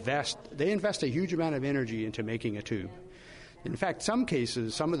that invest a huge amount of energy into making a tube. In fact, some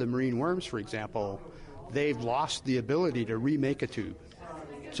cases, some of the marine worms, for example, they've lost the ability to remake a tube.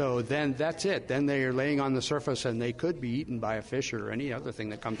 So then that's it. Then they are laying on the surface and they could be eaten by a fish or any other thing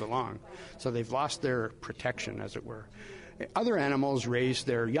that comes along. So they've lost their protection, as it were. Other animals raise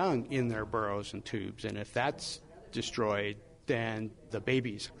their young in their burrows and tubes, and if that's destroyed, then the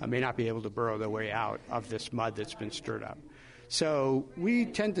babies may not be able to burrow their way out of this mud that's been stirred up. So we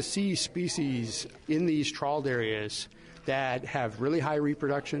tend to see species in these trawled areas that have really high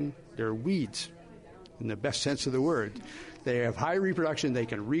reproduction. They're weeds, in the best sense of the word. They have high reproduction, they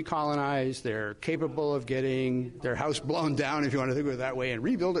can recolonize, they're capable of getting their house blown down, if you want to think of it that way, and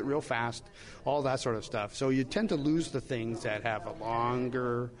rebuild it real fast, all that sort of stuff. So you tend to lose the things that have a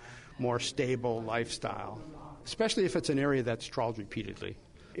longer, more stable lifestyle, especially if it's an area that's trawled repeatedly.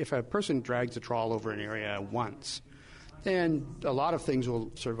 If a person drags a trawl over an area once, then a lot of things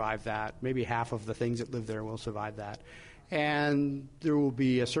will survive that. Maybe half of the things that live there will survive that. And there will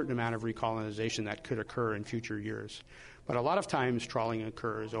be a certain amount of recolonization that could occur in future years. But a lot of times trawling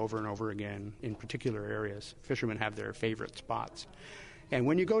occurs over and over again in particular areas. Fishermen have their favorite spots. And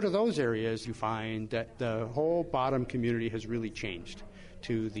when you go to those areas, you find that the whole bottom community has really changed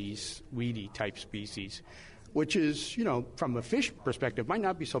to these weedy type species, which is, from a fish perspective, might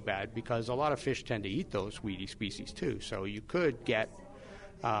not be so bad because a lot of fish tend to eat those weedy species too. So you could get,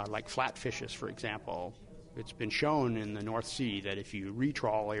 like flatfishes, for example. It's been shown in the North Sea that if you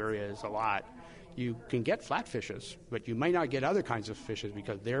retrawl areas a lot, you can get flatfishes, but you might not get other kinds of fishes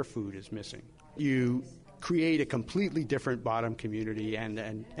because their food is missing. You create a completely different bottom community and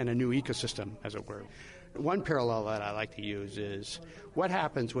a new ecosystem, as it were. One parallel that I like to use is what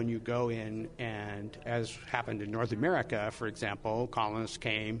happens when you go in and, as happened in North America, for example, colonists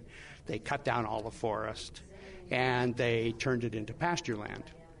came, they cut down all the forest, and they turned it into pasture land.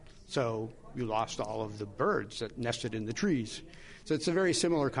 So you lost all of the birds that nested in the trees. So it's a very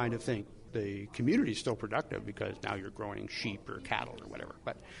similar kind of thing. The community is still productive because now you're growing sheep or cattle or whatever,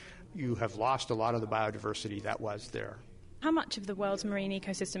 but you have lost a lot of the biodiversity that was there. How much of the world's marine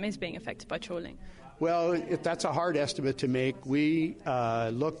ecosystem is being affected by trawling? Well, that's a hard estimate to make. We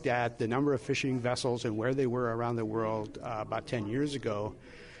looked at the number of fishing vessels and where they were around the world about 10 years ago,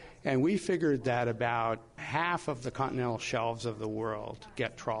 and we figured that about half of the continental shelves of the world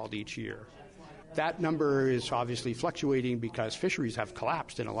get trawled each year. That number is obviously fluctuating because fisheries have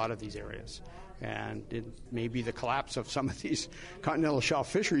collapsed in a lot of these areas. And it may be the collapse of some of these continental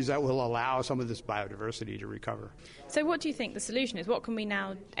shelf fisheries that will allow some of this biodiversity to recover. So what do you think the solution is? What can we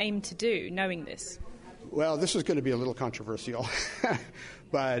now aim to do, knowing this? Well, this is going to be a little controversial.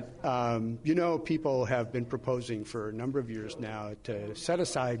 But, people have been proposing for a number of years now to set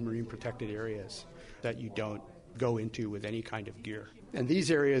aside marine protected areas that you don't go into with any kind of gear. And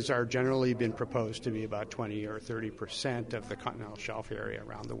these areas are generally been proposed to be about 20 or 30% of the continental shelf area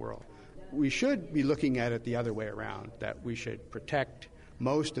around the world. We should be looking at it the other way around, that we should protect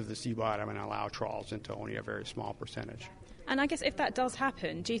most of the sea bottom and allow trawls into only a very small percentage. And I guess if that does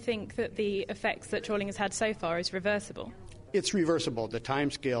happen, do you think that the effects that trawling has had so far is reversible? It's reversible. The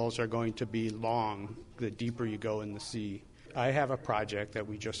timescales are going to be long the deeper you go in the sea. I have a project that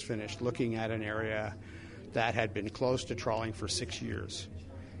we just finished looking at an area that had been closed to trawling for 6 years.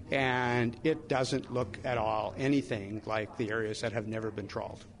 And it doesn't look at all anything like the areas that have never been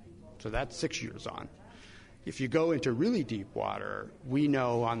trawled. So that's 6 years on. If you go into really deep water, we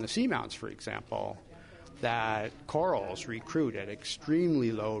know on the seamounts, for example, that corals recruit at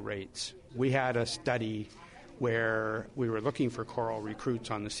extremely low rates. We had a study where we were looking for coral recruits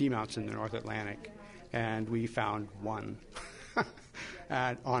on the seamounts in the North Atlantic, and we found one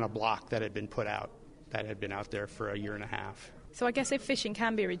on a block that had been put out, that had been out there for a year and a half. So I guess if fishing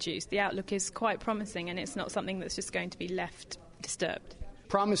can be reduced, the outlook is quite promising, and it's not something that's just going to be left disturbed.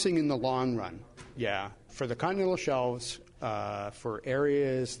 Promising in the long run, yeah. For the continental shelves, for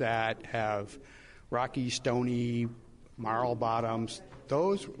areas that have rocky, stony, marl bottoms,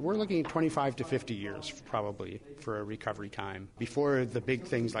 those, we're looking at 25 to 50 years probably for a recovery time before the big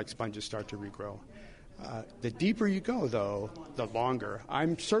things like sponges start to regrow. The deeper you go, though, the longer.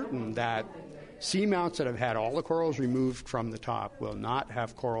 I'm certain that seamounts that have had all the corals removed from the top will not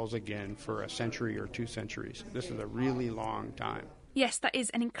have corals again for a century or 2 centuries. This is a really long time. Yes, that is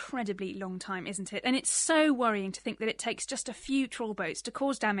an incredibly long time, isn't it? And it's so worrying to think that it takes just a few trawl boats to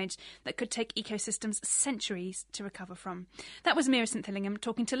cause damage that could take ecosystems centuries to recover from. That was Mira St. Thillingham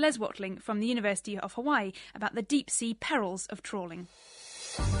talking to Les Watling from the University of Hawaii about the deep-sea perils of trawling.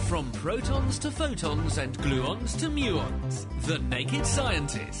 From protons to photons and gluons to muons, The Naked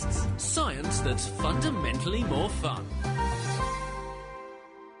Scientists. Science that's fundamentally more fun.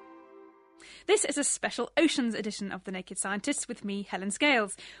 This is a special Oceans edition of The Naked Scientists with me, Helen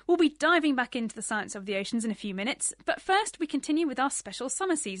Scales. We'll be diving back into the science of the oceans in a few minutes, but first we continue with our special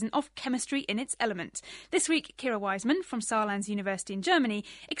summer season of Chemistry in its Element. This week, Kira Wiseman from Saarlands University in Germany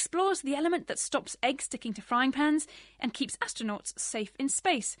explores the element that stops eggs sticking to frying pans and keeps astronauts safe in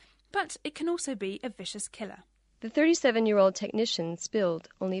space. But it can also be a vicious killer. The 37-year-old technician spilled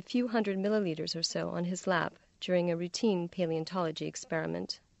only a few hundred milliliters or so on his lap during a routine paleontology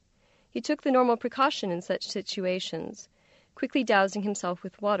experiment. He took the normal precaution in such situations, quickly dousing himself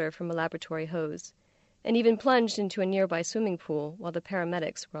with water from a laboratory hose, and even plunged into a nearby swimming pool while the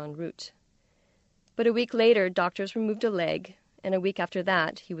paramedics were en route. But a week later, doctors removed a leg, and a week after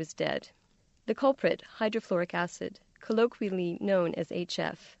that, he was dead. The culprit, hydrofluoric acid, colloquially known as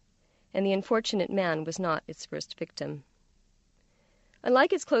HF, and the unfortunate man was not its first victim.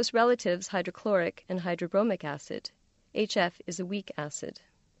 Unlike its close relatives, hydrochloric and hydrobromic acid, HF is a weak acid.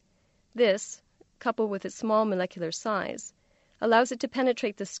 This, coupled with its small molecular size, allows it to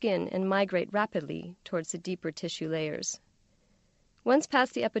penetrate the skin and migrate rapidly towards the deeper tissue layers. Once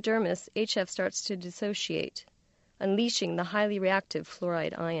past the epidermis, HF starts to dissociate, unleashing the highly reactive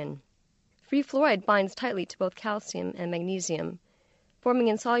fluoride ion. Free fluoride binds tightly to both calcium and magnesium, forming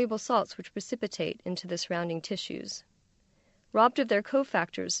insoluble salts which precipitate into the surrounding tissues. Robbed of their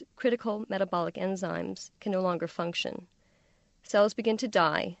cofactors, critical metabolic enzymes can no longer function. Cells begin to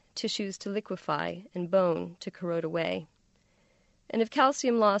die, tissues to liquefy, and bone to corrode away. And if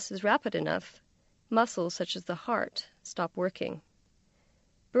calcium loss is rapid enough, muscles such as the heart stop working.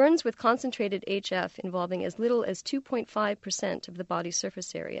 Burns with concentrated HF involving as little as 2.5% of the body's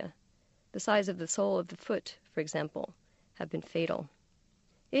surface area, the size of the sole of the foot, for example, have been fatal.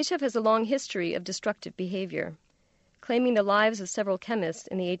 HF has a long history of destructive behavior, claiming the lives of several chemists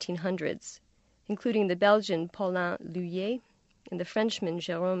in the 1800s, including the Belgian Paulin Lhuillier and the Frenchman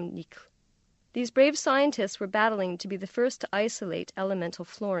Jérôme Nicle. These brave scientists were battling to be the first to isolate elemental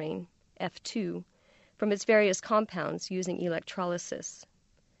fluorine, F2, from its various compounds using electrolysis.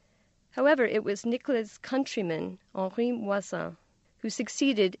 However, it was Nicle's countryman, Henri Moissan, who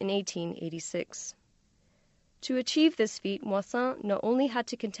succeeded in 1886. To achieve this feat, Moissan not only had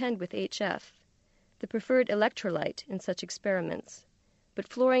to contend with HF, the preferred electrolyte in such experiments, but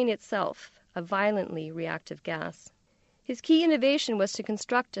fluorine itself, a violently reactive gas. His key innovation was to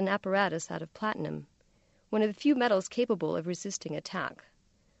construct an apparatus out of platinum, one of the few metals capable of resisting attack,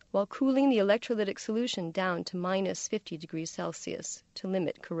 while cooling the electrolytic solution down to minus 50 degrees Celsius to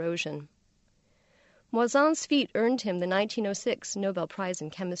limit corrosion. Moissan's feat earned him the 1906 Nobel Prize in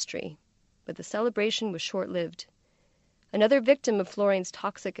Chemistry, but the celebration was short-lived. Another victim of fluorine's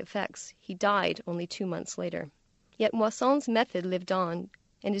toxic effects, he died only 2 months later. Yet Moissan's method lived on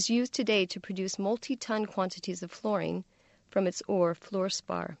and is used today to produce multi-ton quantities of fluorine from its ore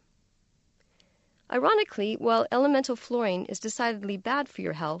fluorspar. Ironically, while elemental fluorine is decidedly bad for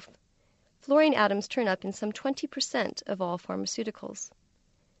your health, fluorine atoms turn up in some 20% of all pharmaceuticals.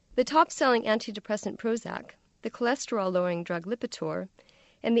 The top-selling antidepressant Prozac, the cholesterol-lowering drug Lipitor,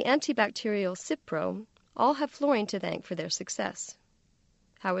 and the antibacterial Cipro all have fluorine to thank for their success.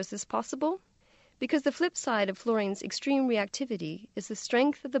 How is this possible? Because the flip side of fluorine's extreme reactivity is the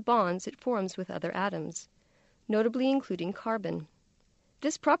strength of the bonds it forms with other atoms, notably including carbon.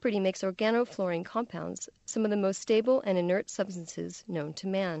 This property makes organofluorine compounds some of the most stable and inert substances known to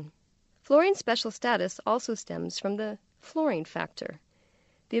man. Fluorine's special status also stems from the fluorine factor,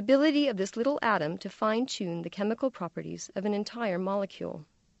 the ability of this little atom to fine-tune the chemical properties of an entire molecule.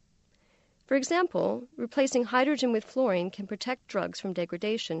 For example, replacing hydrogen with fluorine can protect drugs from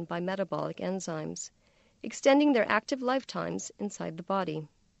degradation by metabolic enzymes, extending their active lifetimes inside the body.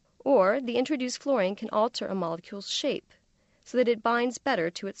 Or the introduced fluorine can alter a molecule's shape so that it binds better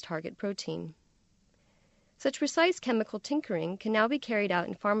to its target protein. Such precise chemical tinkering can now be carried out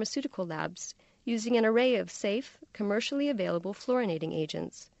in pharmaceutical labs using an array of safe, commercially available fluorinating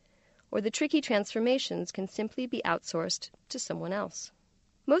agents, or the tricky transformations can simply be outsourced to someone else.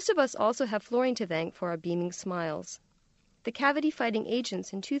 Most of us also have fluorine to thank for our beaming smiles. The cavity-fighting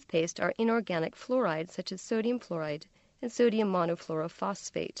agents in toothpaste are inorganic fluorides such as sodium fluoride and sodium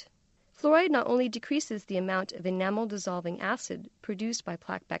monofluorophosphate. Fluoride not only decreases the amount of enamel-dissolving acid produced by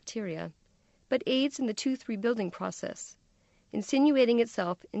plaque bacteria, but aids in the tooth rebuilding process, insinuating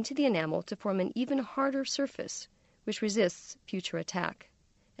itself into the enamel to form an even harder surface which resists future attack.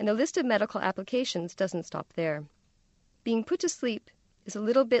 And the list of medical applications doesn't stop there. Being put to sleep is a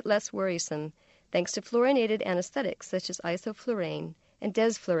little bit less worrisome thanks to fluorinated anesthetics such as isoflurane and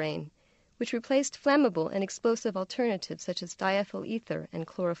desflurane, which replaced flammable and explosive alternatives such as diethyl ether and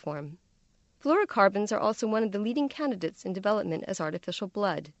chloroform. Fluorocarbons are also one of the leading candidates in development as artificial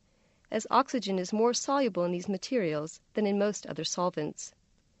blood, as oxygen is more soluble in these materials than in most other solvents.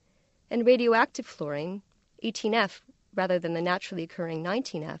 And radioactive fluorine, 18F rather than the naturally occurring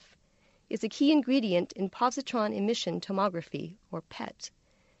 19F, is a key ingredient in positron emission tomography, or PET,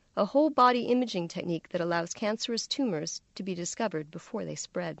 a whole-body imaging technique that allows cancerous tumors to be discovered before they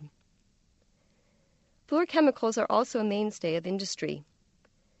spread. Fluorochemicals are also a mainstay of industry.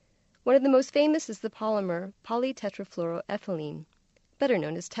 One of the most famous is the polymer polytetrafluoroethylene, better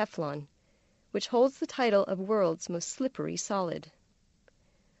known as Teflon, which holds the title of world's most slippery solid.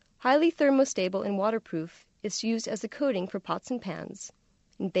 Highly thermostable and waterproof, it's used as a coating for pots and pans,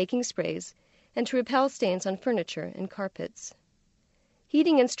 in baking sprays, and to repel stains on furniture and carpets.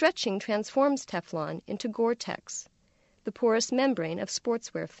 Heating and stretching transforms Teflon into Gore-Tex, the porous membrane of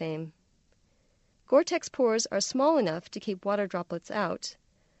sportswear fame. Gore-Tex pores are small enough to keep water droplets out,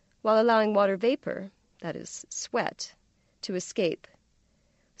 while allowing water vapor, that is, sweat, to escape,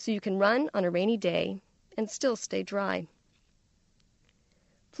 so you can run on a rainy day and still stay dry.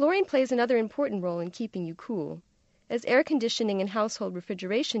 Fluorine plays another important role in keeping you cool, as air conditioning and household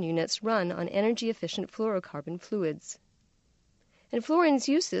refrigeration units run on energy-efficient fluorocarbon fluids. And fluorine's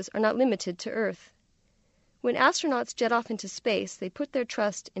uses are not limited to Earth. When astronauts jet off into space, they put their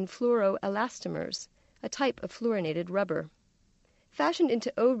trust in fluoroelastomers, a type of fluorinated rubber. Fashioned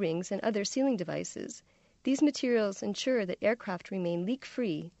into O-rings and other sealing devices, these materials ensure that aircraft remain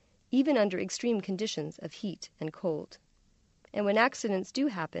leak-free, even under extreme conditions of heat and cold. And when accidents do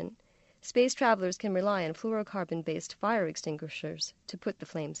happen, space travelers can rely on fluorocarbon-based fire extinguishers to put the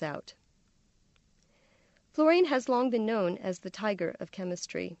flames out. Fluorine has long been known as the tiger of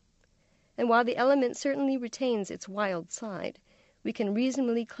chemistry. and while the element certainly retains its wild side, we can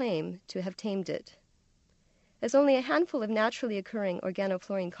reasonably claim to have tamed it. As only a handful of naturally occurring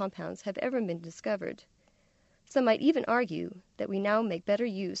organofluorine compounds have ever been discovered, some might even argue that we now make better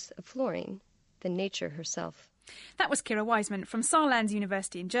use of fluorine than nature herself. That was Kira Wiseman from Saarlands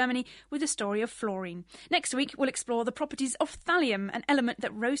University in Germany with the story of fluorine. Next week, we'll explore the properties of thallium, an element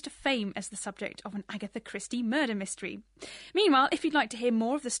that rose to fame as the subject of an Agatha Christie murder mystery. Meanwhile, if you'd like to hear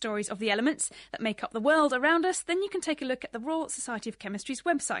more of the stories of the elements that make up the world around us, then you can take a look at the Royal Society of Chemistry's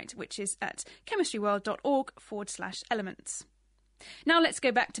website, which is at chemistryworld.org/elements. Now let's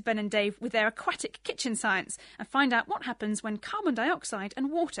go back to Ben and Dave with their aquatic kitchen science and find out what happens when carbon dioxide and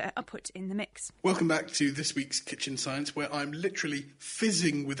water are put in the mix. Welcome back to this week's Kitchen Science, where I'm literally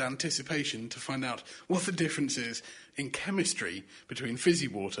fizzing with anticipation to find out what the difference is in chemistry between fizzy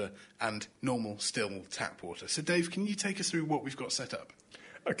water and normal still tap water. So Dave, can you take us through what we've got set up?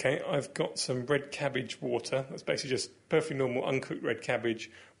 Okay, I've got some red cabbage water. That's basically just perfectly normal uncooked red cabbage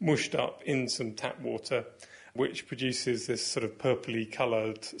mushed up in some tap water, which produces this sort of purpley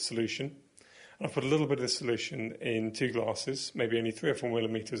coloured solution. And I've put a little bit of the solution in 2 glasses, maybe only 3 or 4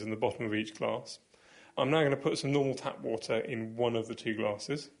 millimetres in the bottom of each glass. I'm now going to put some normal tap water in one of the 2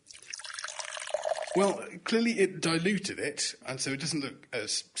 glasses. Well, clearly it diluted it, and so it doesn't look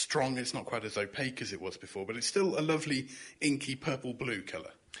as strong, it's not quite as opaque as it was before, but it's still a lovely inky purple-blue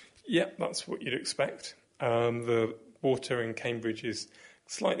colour. Yep, that's what you'd expect. The water in Cambridge is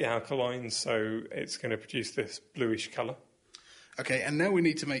slightly alkaline, so it's going to produce this bluish colour. OK, and now we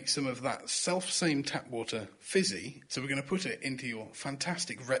need to make some of that self-same tap water fizzy, so we're going to put it into your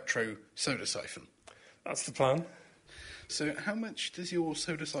fantastic retro soda siphon. That's the plan. So how much does your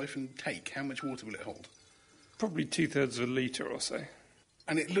soda siphon take? How much water will it hold? Probably 2/3 of a litre or so.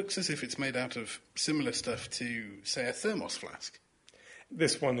 And it looks as if it's made out of similar stuff to, say, a thermos flask.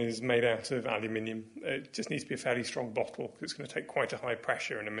 This one is made out of aluminium. It just needs to be a fairly strong bottle because it's going to take quite a high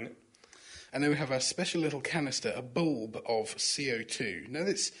pressure in a minute. And then we have our special little canister, a bulb of CO2. Now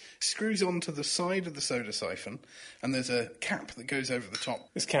this screws onto the side of the soda siphon, and there's a cap that goes over the top.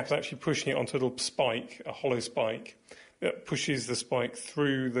 This cap's actually pushing it onto a little spike, a hollow spike, that pushes the spike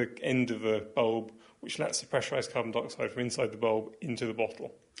through the end of the bulb, which lets the pressurised carbon dioxide from inside the bulb into the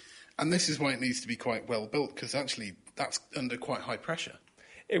bottle. And this is why it needs to be quite well built, because actually that's under quite high pressure.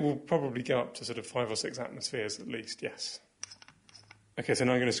 It will probably go up to sort of 5 or 6 atmospheres at least, yes. OK, so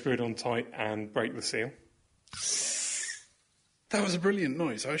now I'm going to screw it on tight and break the seal. That was a brilliant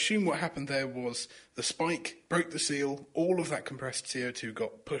noise. I assume what happened there was the spike broke the seal, all of that compressed CO2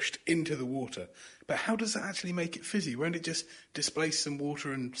 got pushed into the water. But how does that actually make it fizzy? Won't it just displace some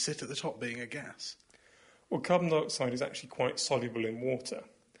water and sit at the top being a gas? Well, carbon dioxide is actually quite soluble in water.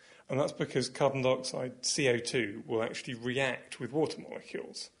 And that's because carbon dioxide, CO2, will actually react with water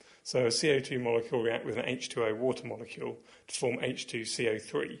molecules. So a CO2 molecule reacts with an H2O water molecule to form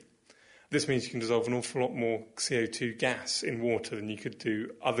H2CO3. This means you can dissolve an awful lot more CO2 gas in water than you could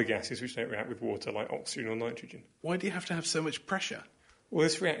do other gases which don't react with water, like oxygen or nitrogen. Why do you have to have so much pressure? Well,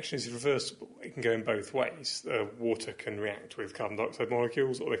 this reaction is reversible. It can go in both ways. Water can react with carbon dioxide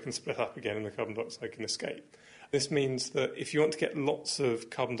molecules, or they can split up again and the carbon dioxide can escape. This means that if you want to get lots of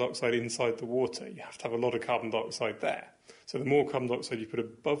carbon dioxide inside the water, you have to have a lot of carbon dioxide there. So the more carbon dioxide you put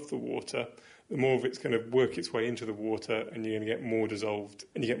above the water, the more of it's going to work its way into the water, and you're going to get more dissolved,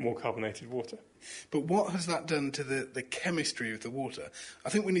 and you get more carbonated water. But what has that done to the chemistry of the water? I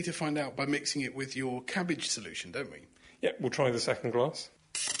think we need to find out by mixing it with your cabbage solution, don't we? Yeah, we'll try the second glass.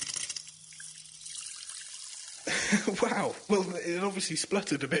 Wow. Well, it obviously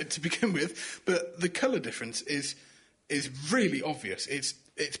spluttered a bit to begin with, but the colour difference is really obvious. It's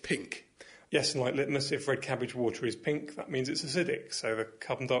pink. Yes, and like litmus, if red cabbage water is pink, that means it's acidic. So the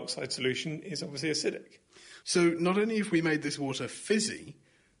carbon dioxide solution is obviously acidic. So not only have we made this water fizzy,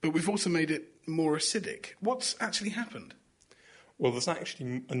 but we've also made it more acidic. What's actually happened? Well, there's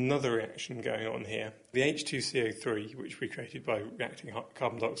actually another reaction going on here. The H2CO3, which we created by reacting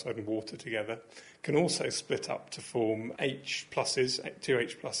carbon dioxide and water together, can also split up to form H pluses, 2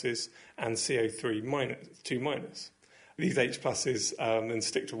 H pluses, and CO3 minus, 2 minus. These H pluses then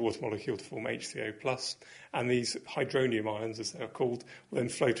stick to a water molecule to form HCO plus, and these hydronium ions, as they are called, will then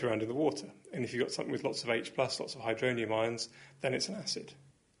float around in the water. And if you've got something with lots of H plus, lots of hydronium ions, then it's an acid.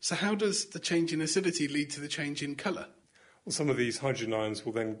 So how does the change in acidity lead to the change in colour? Well, some of these hydrogen ions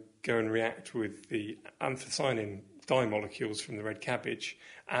will then go and react with the anthocyanin dye molecules from the red cabbage,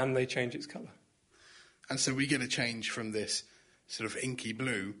 and they change its colour. And so we get a change from this sort of inky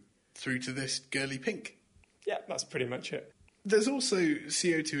blue through to this girly pink. Yeah, that's pretty much it. There's also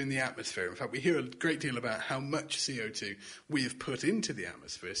CO2 in the atmosphere. In fact, we hear a great deal about how much CO2 we have put into the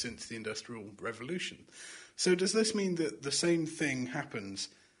atmosphere since the Industrial Revolution. So does this mean that the same thing happens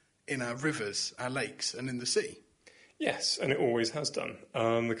in our rivers, our lakes, and in the sea? Yes, and it always has done.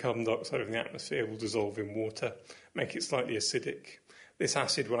 The carbon dioxide in the atmosphere will dissolve in water, make it slightly acidic. This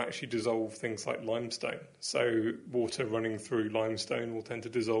acid will actually dissolve things like limestone. So water running through limestone will tend to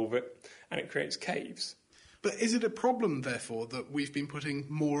dissolve it, and it creates caves. But is it a problem, therefore, that we've been putting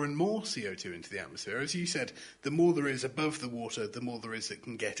more and more CO2 into the atmosphere? As you said, the more there is above the water, the more there is that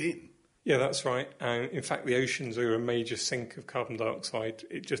can get in. Yeah, that's right. And in fact, the oceans are a major sink of carbon dioxide.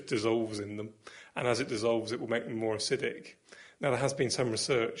 It just dissolves in them. And as it dissolves, it will make them more acidic. Now, there has been some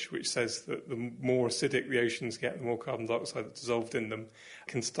research which says that the more acidic the oceans get, the more carbon dioxide that's dissolved in them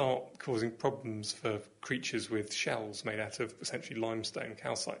can start causing problems for creatures with shells made out of essentially limestone,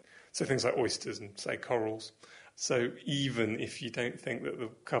 calcite. So things like oysters and, say, corals. So even if you don't think that the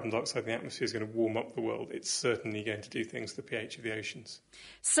carbon dioxide in the atmosphere is going to warm up the world, it's certainly going to do things to the pH of the oceans.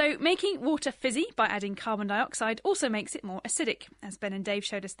 So making water fizzy by adding carbon dioxide also makes it more acidic, as Ben and Dave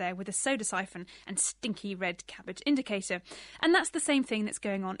showed us there with a soda siphon and stinky red cabbage indicator. And that's the same thing that's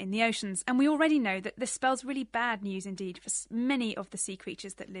going on in the oceans. And we already know that this spells really bad news indeed for many of the sea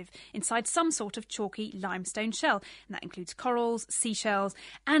creatures that live inside some sort of chalky limestone shell. And that includes corals, seashells,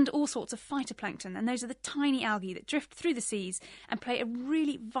 and all sorts of phytoplankton. And those are the tiny algae that drift through the seas and play a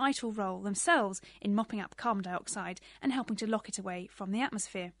really vital role themselves in mopping up carbon dioxide and helping to lock it away from the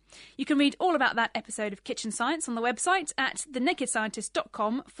atmosphere. You can read all about that episode of Kitchen Science on the website at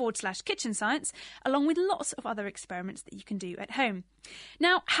thenakedscientist.com/kitchen science, along with lots of other experiments that you can do at home.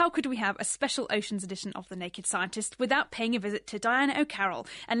 Now, how could we have a special Oceans edition of The Naked Scientist without paying a visit to Diana O'Carroll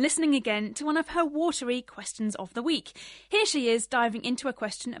and listening again to one of her watery questions of the week? Here she is diving into a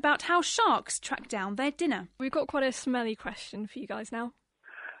question about how sharks track down their dinner. We've got quite a smelly question for you guys now.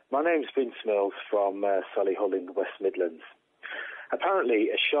 My name's Vince Mills from Solihull in the West Midlands. Apparently,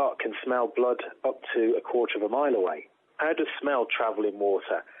 a shark can smell blood up to a quarter of a mile away. How does smell travel in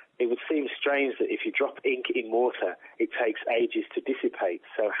water? It would seem strange that if you drop ink in water, it takes ages to dissipate.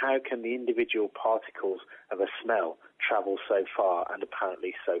 So how can the individual particles of a smell travel so far and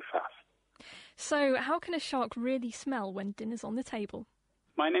apparently so fast? So how can a shark really smell when dinner's on the table?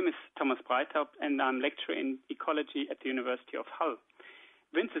 My name is Thomas Breithaupt and I'm lecturer in ecology at the University of Hull.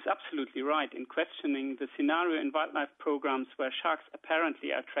 Vince is absolutely right in questioning the scenario in wildlife programs where sharks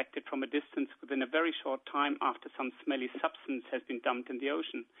apparently are attracted from a distance within a very short time after some smelly substance has been dumped in the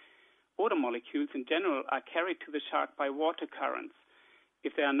ocean. Water molecules in general are carried to the shark by water currents.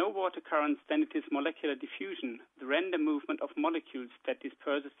 If there are no water currents, then it is molecular diffusion, the random movement of molecules that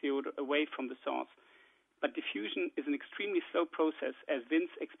disperses the odor away from the source. But diffusion is an extremely slow process, as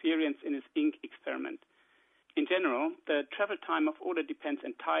Vince experienced in his ink experiment. In general, the travel time of odor depends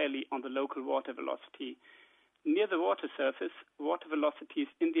entirely on the local water velocity. Near the water surface, water velocities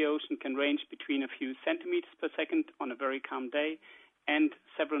in the ocean can range between a few centimeters per second on a very calm day and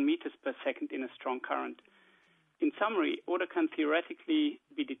several meters per second in a strong current. In summary, odor can theoretically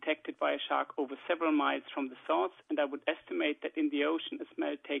be detected by a shark over several miles from the source, and I would estimate that in the ocean a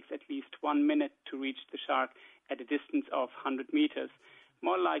smell takes at least 1 minute to reach the shark at a distance of 100 meters.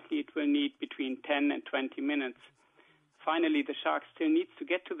 More likely it will need between 10 and 20 minutes. Finally, the shark still needs to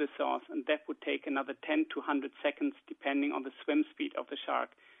get to the source, and that would take another 10 to 100 seconds depending on the swim speed of the shark.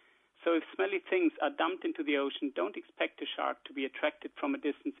 So if smelly things are dumped into the ocean, don't expect a shark to be attracted from a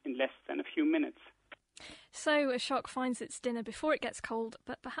distance in less than a few minutes. So a shark finds its dinner before it gets cold,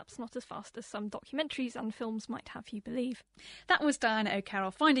 but perhaps not as fast as some documentaries and films might have you believe. That was Diana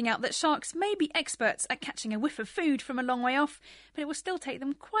O'Carroll finding out that sharks may be experts at catching a whiff of food from a long way off, but it will still take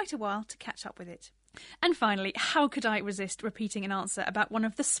them quite a while to catch up with it. And finally, how could I resist repeating an answer about one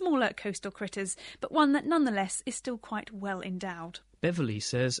of the smaller coastal critters, but one that nonetheless is still quite well endowed? Beverly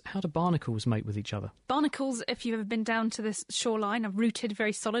says, how do barnacles mate with each other? Barnacles, if you've ever been down to the shoreline, are rooted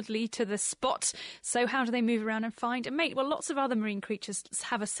very solidly to the spot. So how do they move around and find a mate? Well, lots of other marine creatures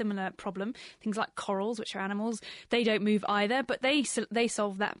have a similar problem. Things like corals, which are animals, they don't move either, but they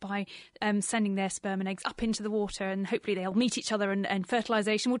solve that by sending their sperm and eggs up into the water, and hopefully they'll meet each other and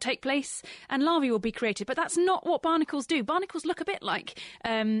fertilisation will take place and larvae will be created. But that's not what barnacles do. Barnacles look a bit like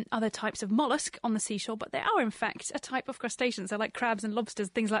other types of mollusk on the seashore, but they are in fact a type of crustacean. So like crabs and lobsters,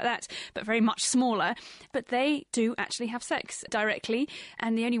 things like that, but very much smaller. But they do actually have sex directly,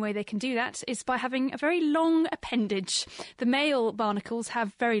 and the only way they can do that is by having a very long appendage. The male barnacles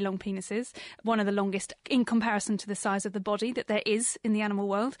have very long penises, one of the longest in comparison to the size of the body that there is in the animal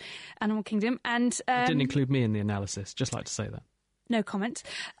world, animal kingdom. And It didn't include me in the analysis, just like to say that. No comment.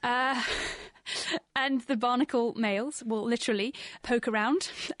 And the barnacle males will literally poke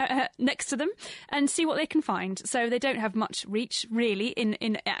around next to them and see what they can find. So they don't have much reach, really,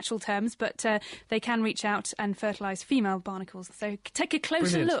 in actual terms, but they can reach out and fertilise female barnacles. So take a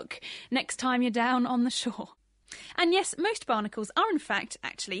closer look next time you're down on the shore. And yes, most barnacles are in fact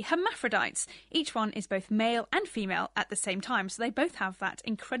actually hermaphrodites. Each one is both male and female at the same time, so they both have that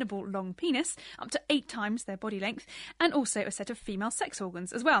incredible long penis, up to 8 times their body length, and also a set of female sex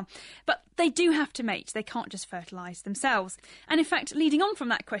organs as well. But they do have to mate, they can't just fertilise themselves. And in fact, leading on from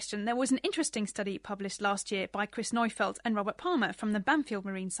that question, there was an interesting study published last year by Chris Neufeld and Robert Palmer from the Banfield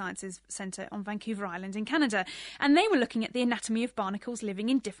Marine Sciences Centre on Vancouver Island in Canada. And they were looking at the anatomy of barnacles living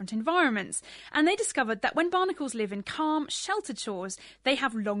in different environments. And they discovered that when barnacles live in calm, sheltered shores, they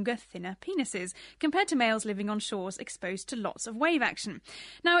have longer, thinner penises, compared to males living on shores exposed to lots of wave action.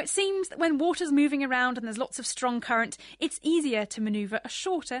 Now, it seems that when water's moving around and there's lots of strong current, it's easier to manoeuvre a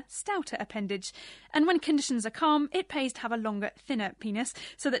shorter, stouter appendage. And when conditions are calm, it pays to have a longer, thinner penis,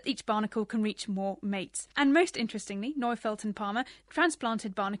 so that each barnacle can reach more mates. And most interestingly, Neufeld and Palmer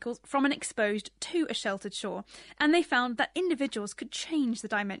transplanted barnacles from an exposed to a sheltered shore, and they found that individuals could change the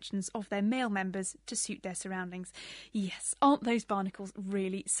dimensions of their male members to suit their surroundings. Yes, aren't those barnacles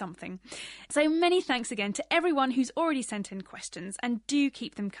really something? So many thanks again to everyone who's already sent in questions, and do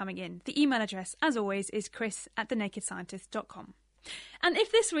keep them coming in. The email address, as always, is chris@thenakedscientist.com. And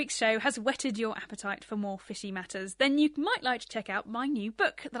if this week's show has whetted your appetite for more fishy matters, then you might like to check out my new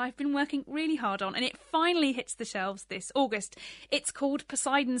book that I've been working really hard on, and it finally hits the shelves this August. It's called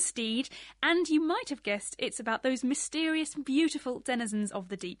Poseidon's Steed, and you might have guessed it's about those mysterious, beautiful denizens of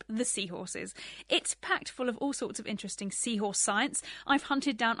the deep, the seahorses. It's packed full of all sorts of interesting seahorse science. I've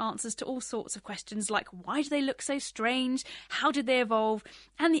hunted down answers to all sorts of questions like, why do they look so strange? How did they evolve?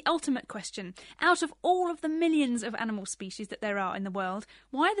 And the ultimate question, out of all of the millions of animal species that there are in the world,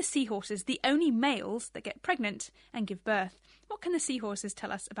 why are the seahorses the only males that get pregnant and give birth? What can the seahorses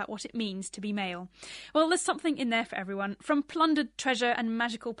tell us about what it means to be male? Well, there's something in there for everyone, from plundered treasure and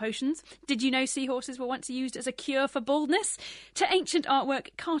magical potions. Did you know seahorses were once used as a cure for baldness? To ancient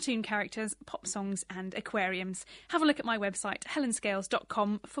artwork, cartoon characters, pop songs and aquariums. Have a look at my website,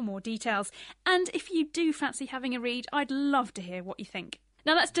 helenscales.com, for more details. And if you do fancy having a read, I'd love to hear what you think.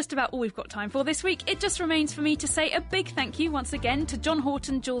 Now, that's just about all we've got time for this week. It just remains for me to say a big thank you once again to John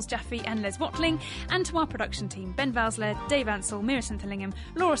Horton, Jules Jaffe and Les Watling, and to our production team, Ben Valsler, Dave Ansell, Mira Sintherlingham,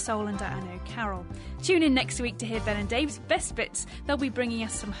 Laura Soul and Diana O'Carroll. Tune in next week to hear Ben and Dave's best bits. They'll be bringing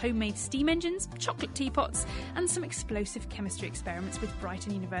us some homemade steam engines, chocolate teapots, and some explosive chemistry experiments with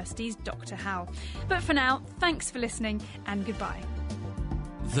Brighton University's Dr. Hal. But for now, thanks for listening and goodbye.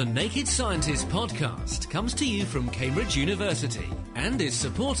 The Naked Scientist podcast comes to you from Cambridge University and is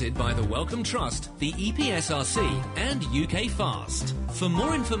supported by the Wellcome Trust, the EPSRC and UK FAST. For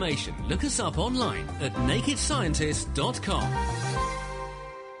more information, look us up online at nakedscientist.com.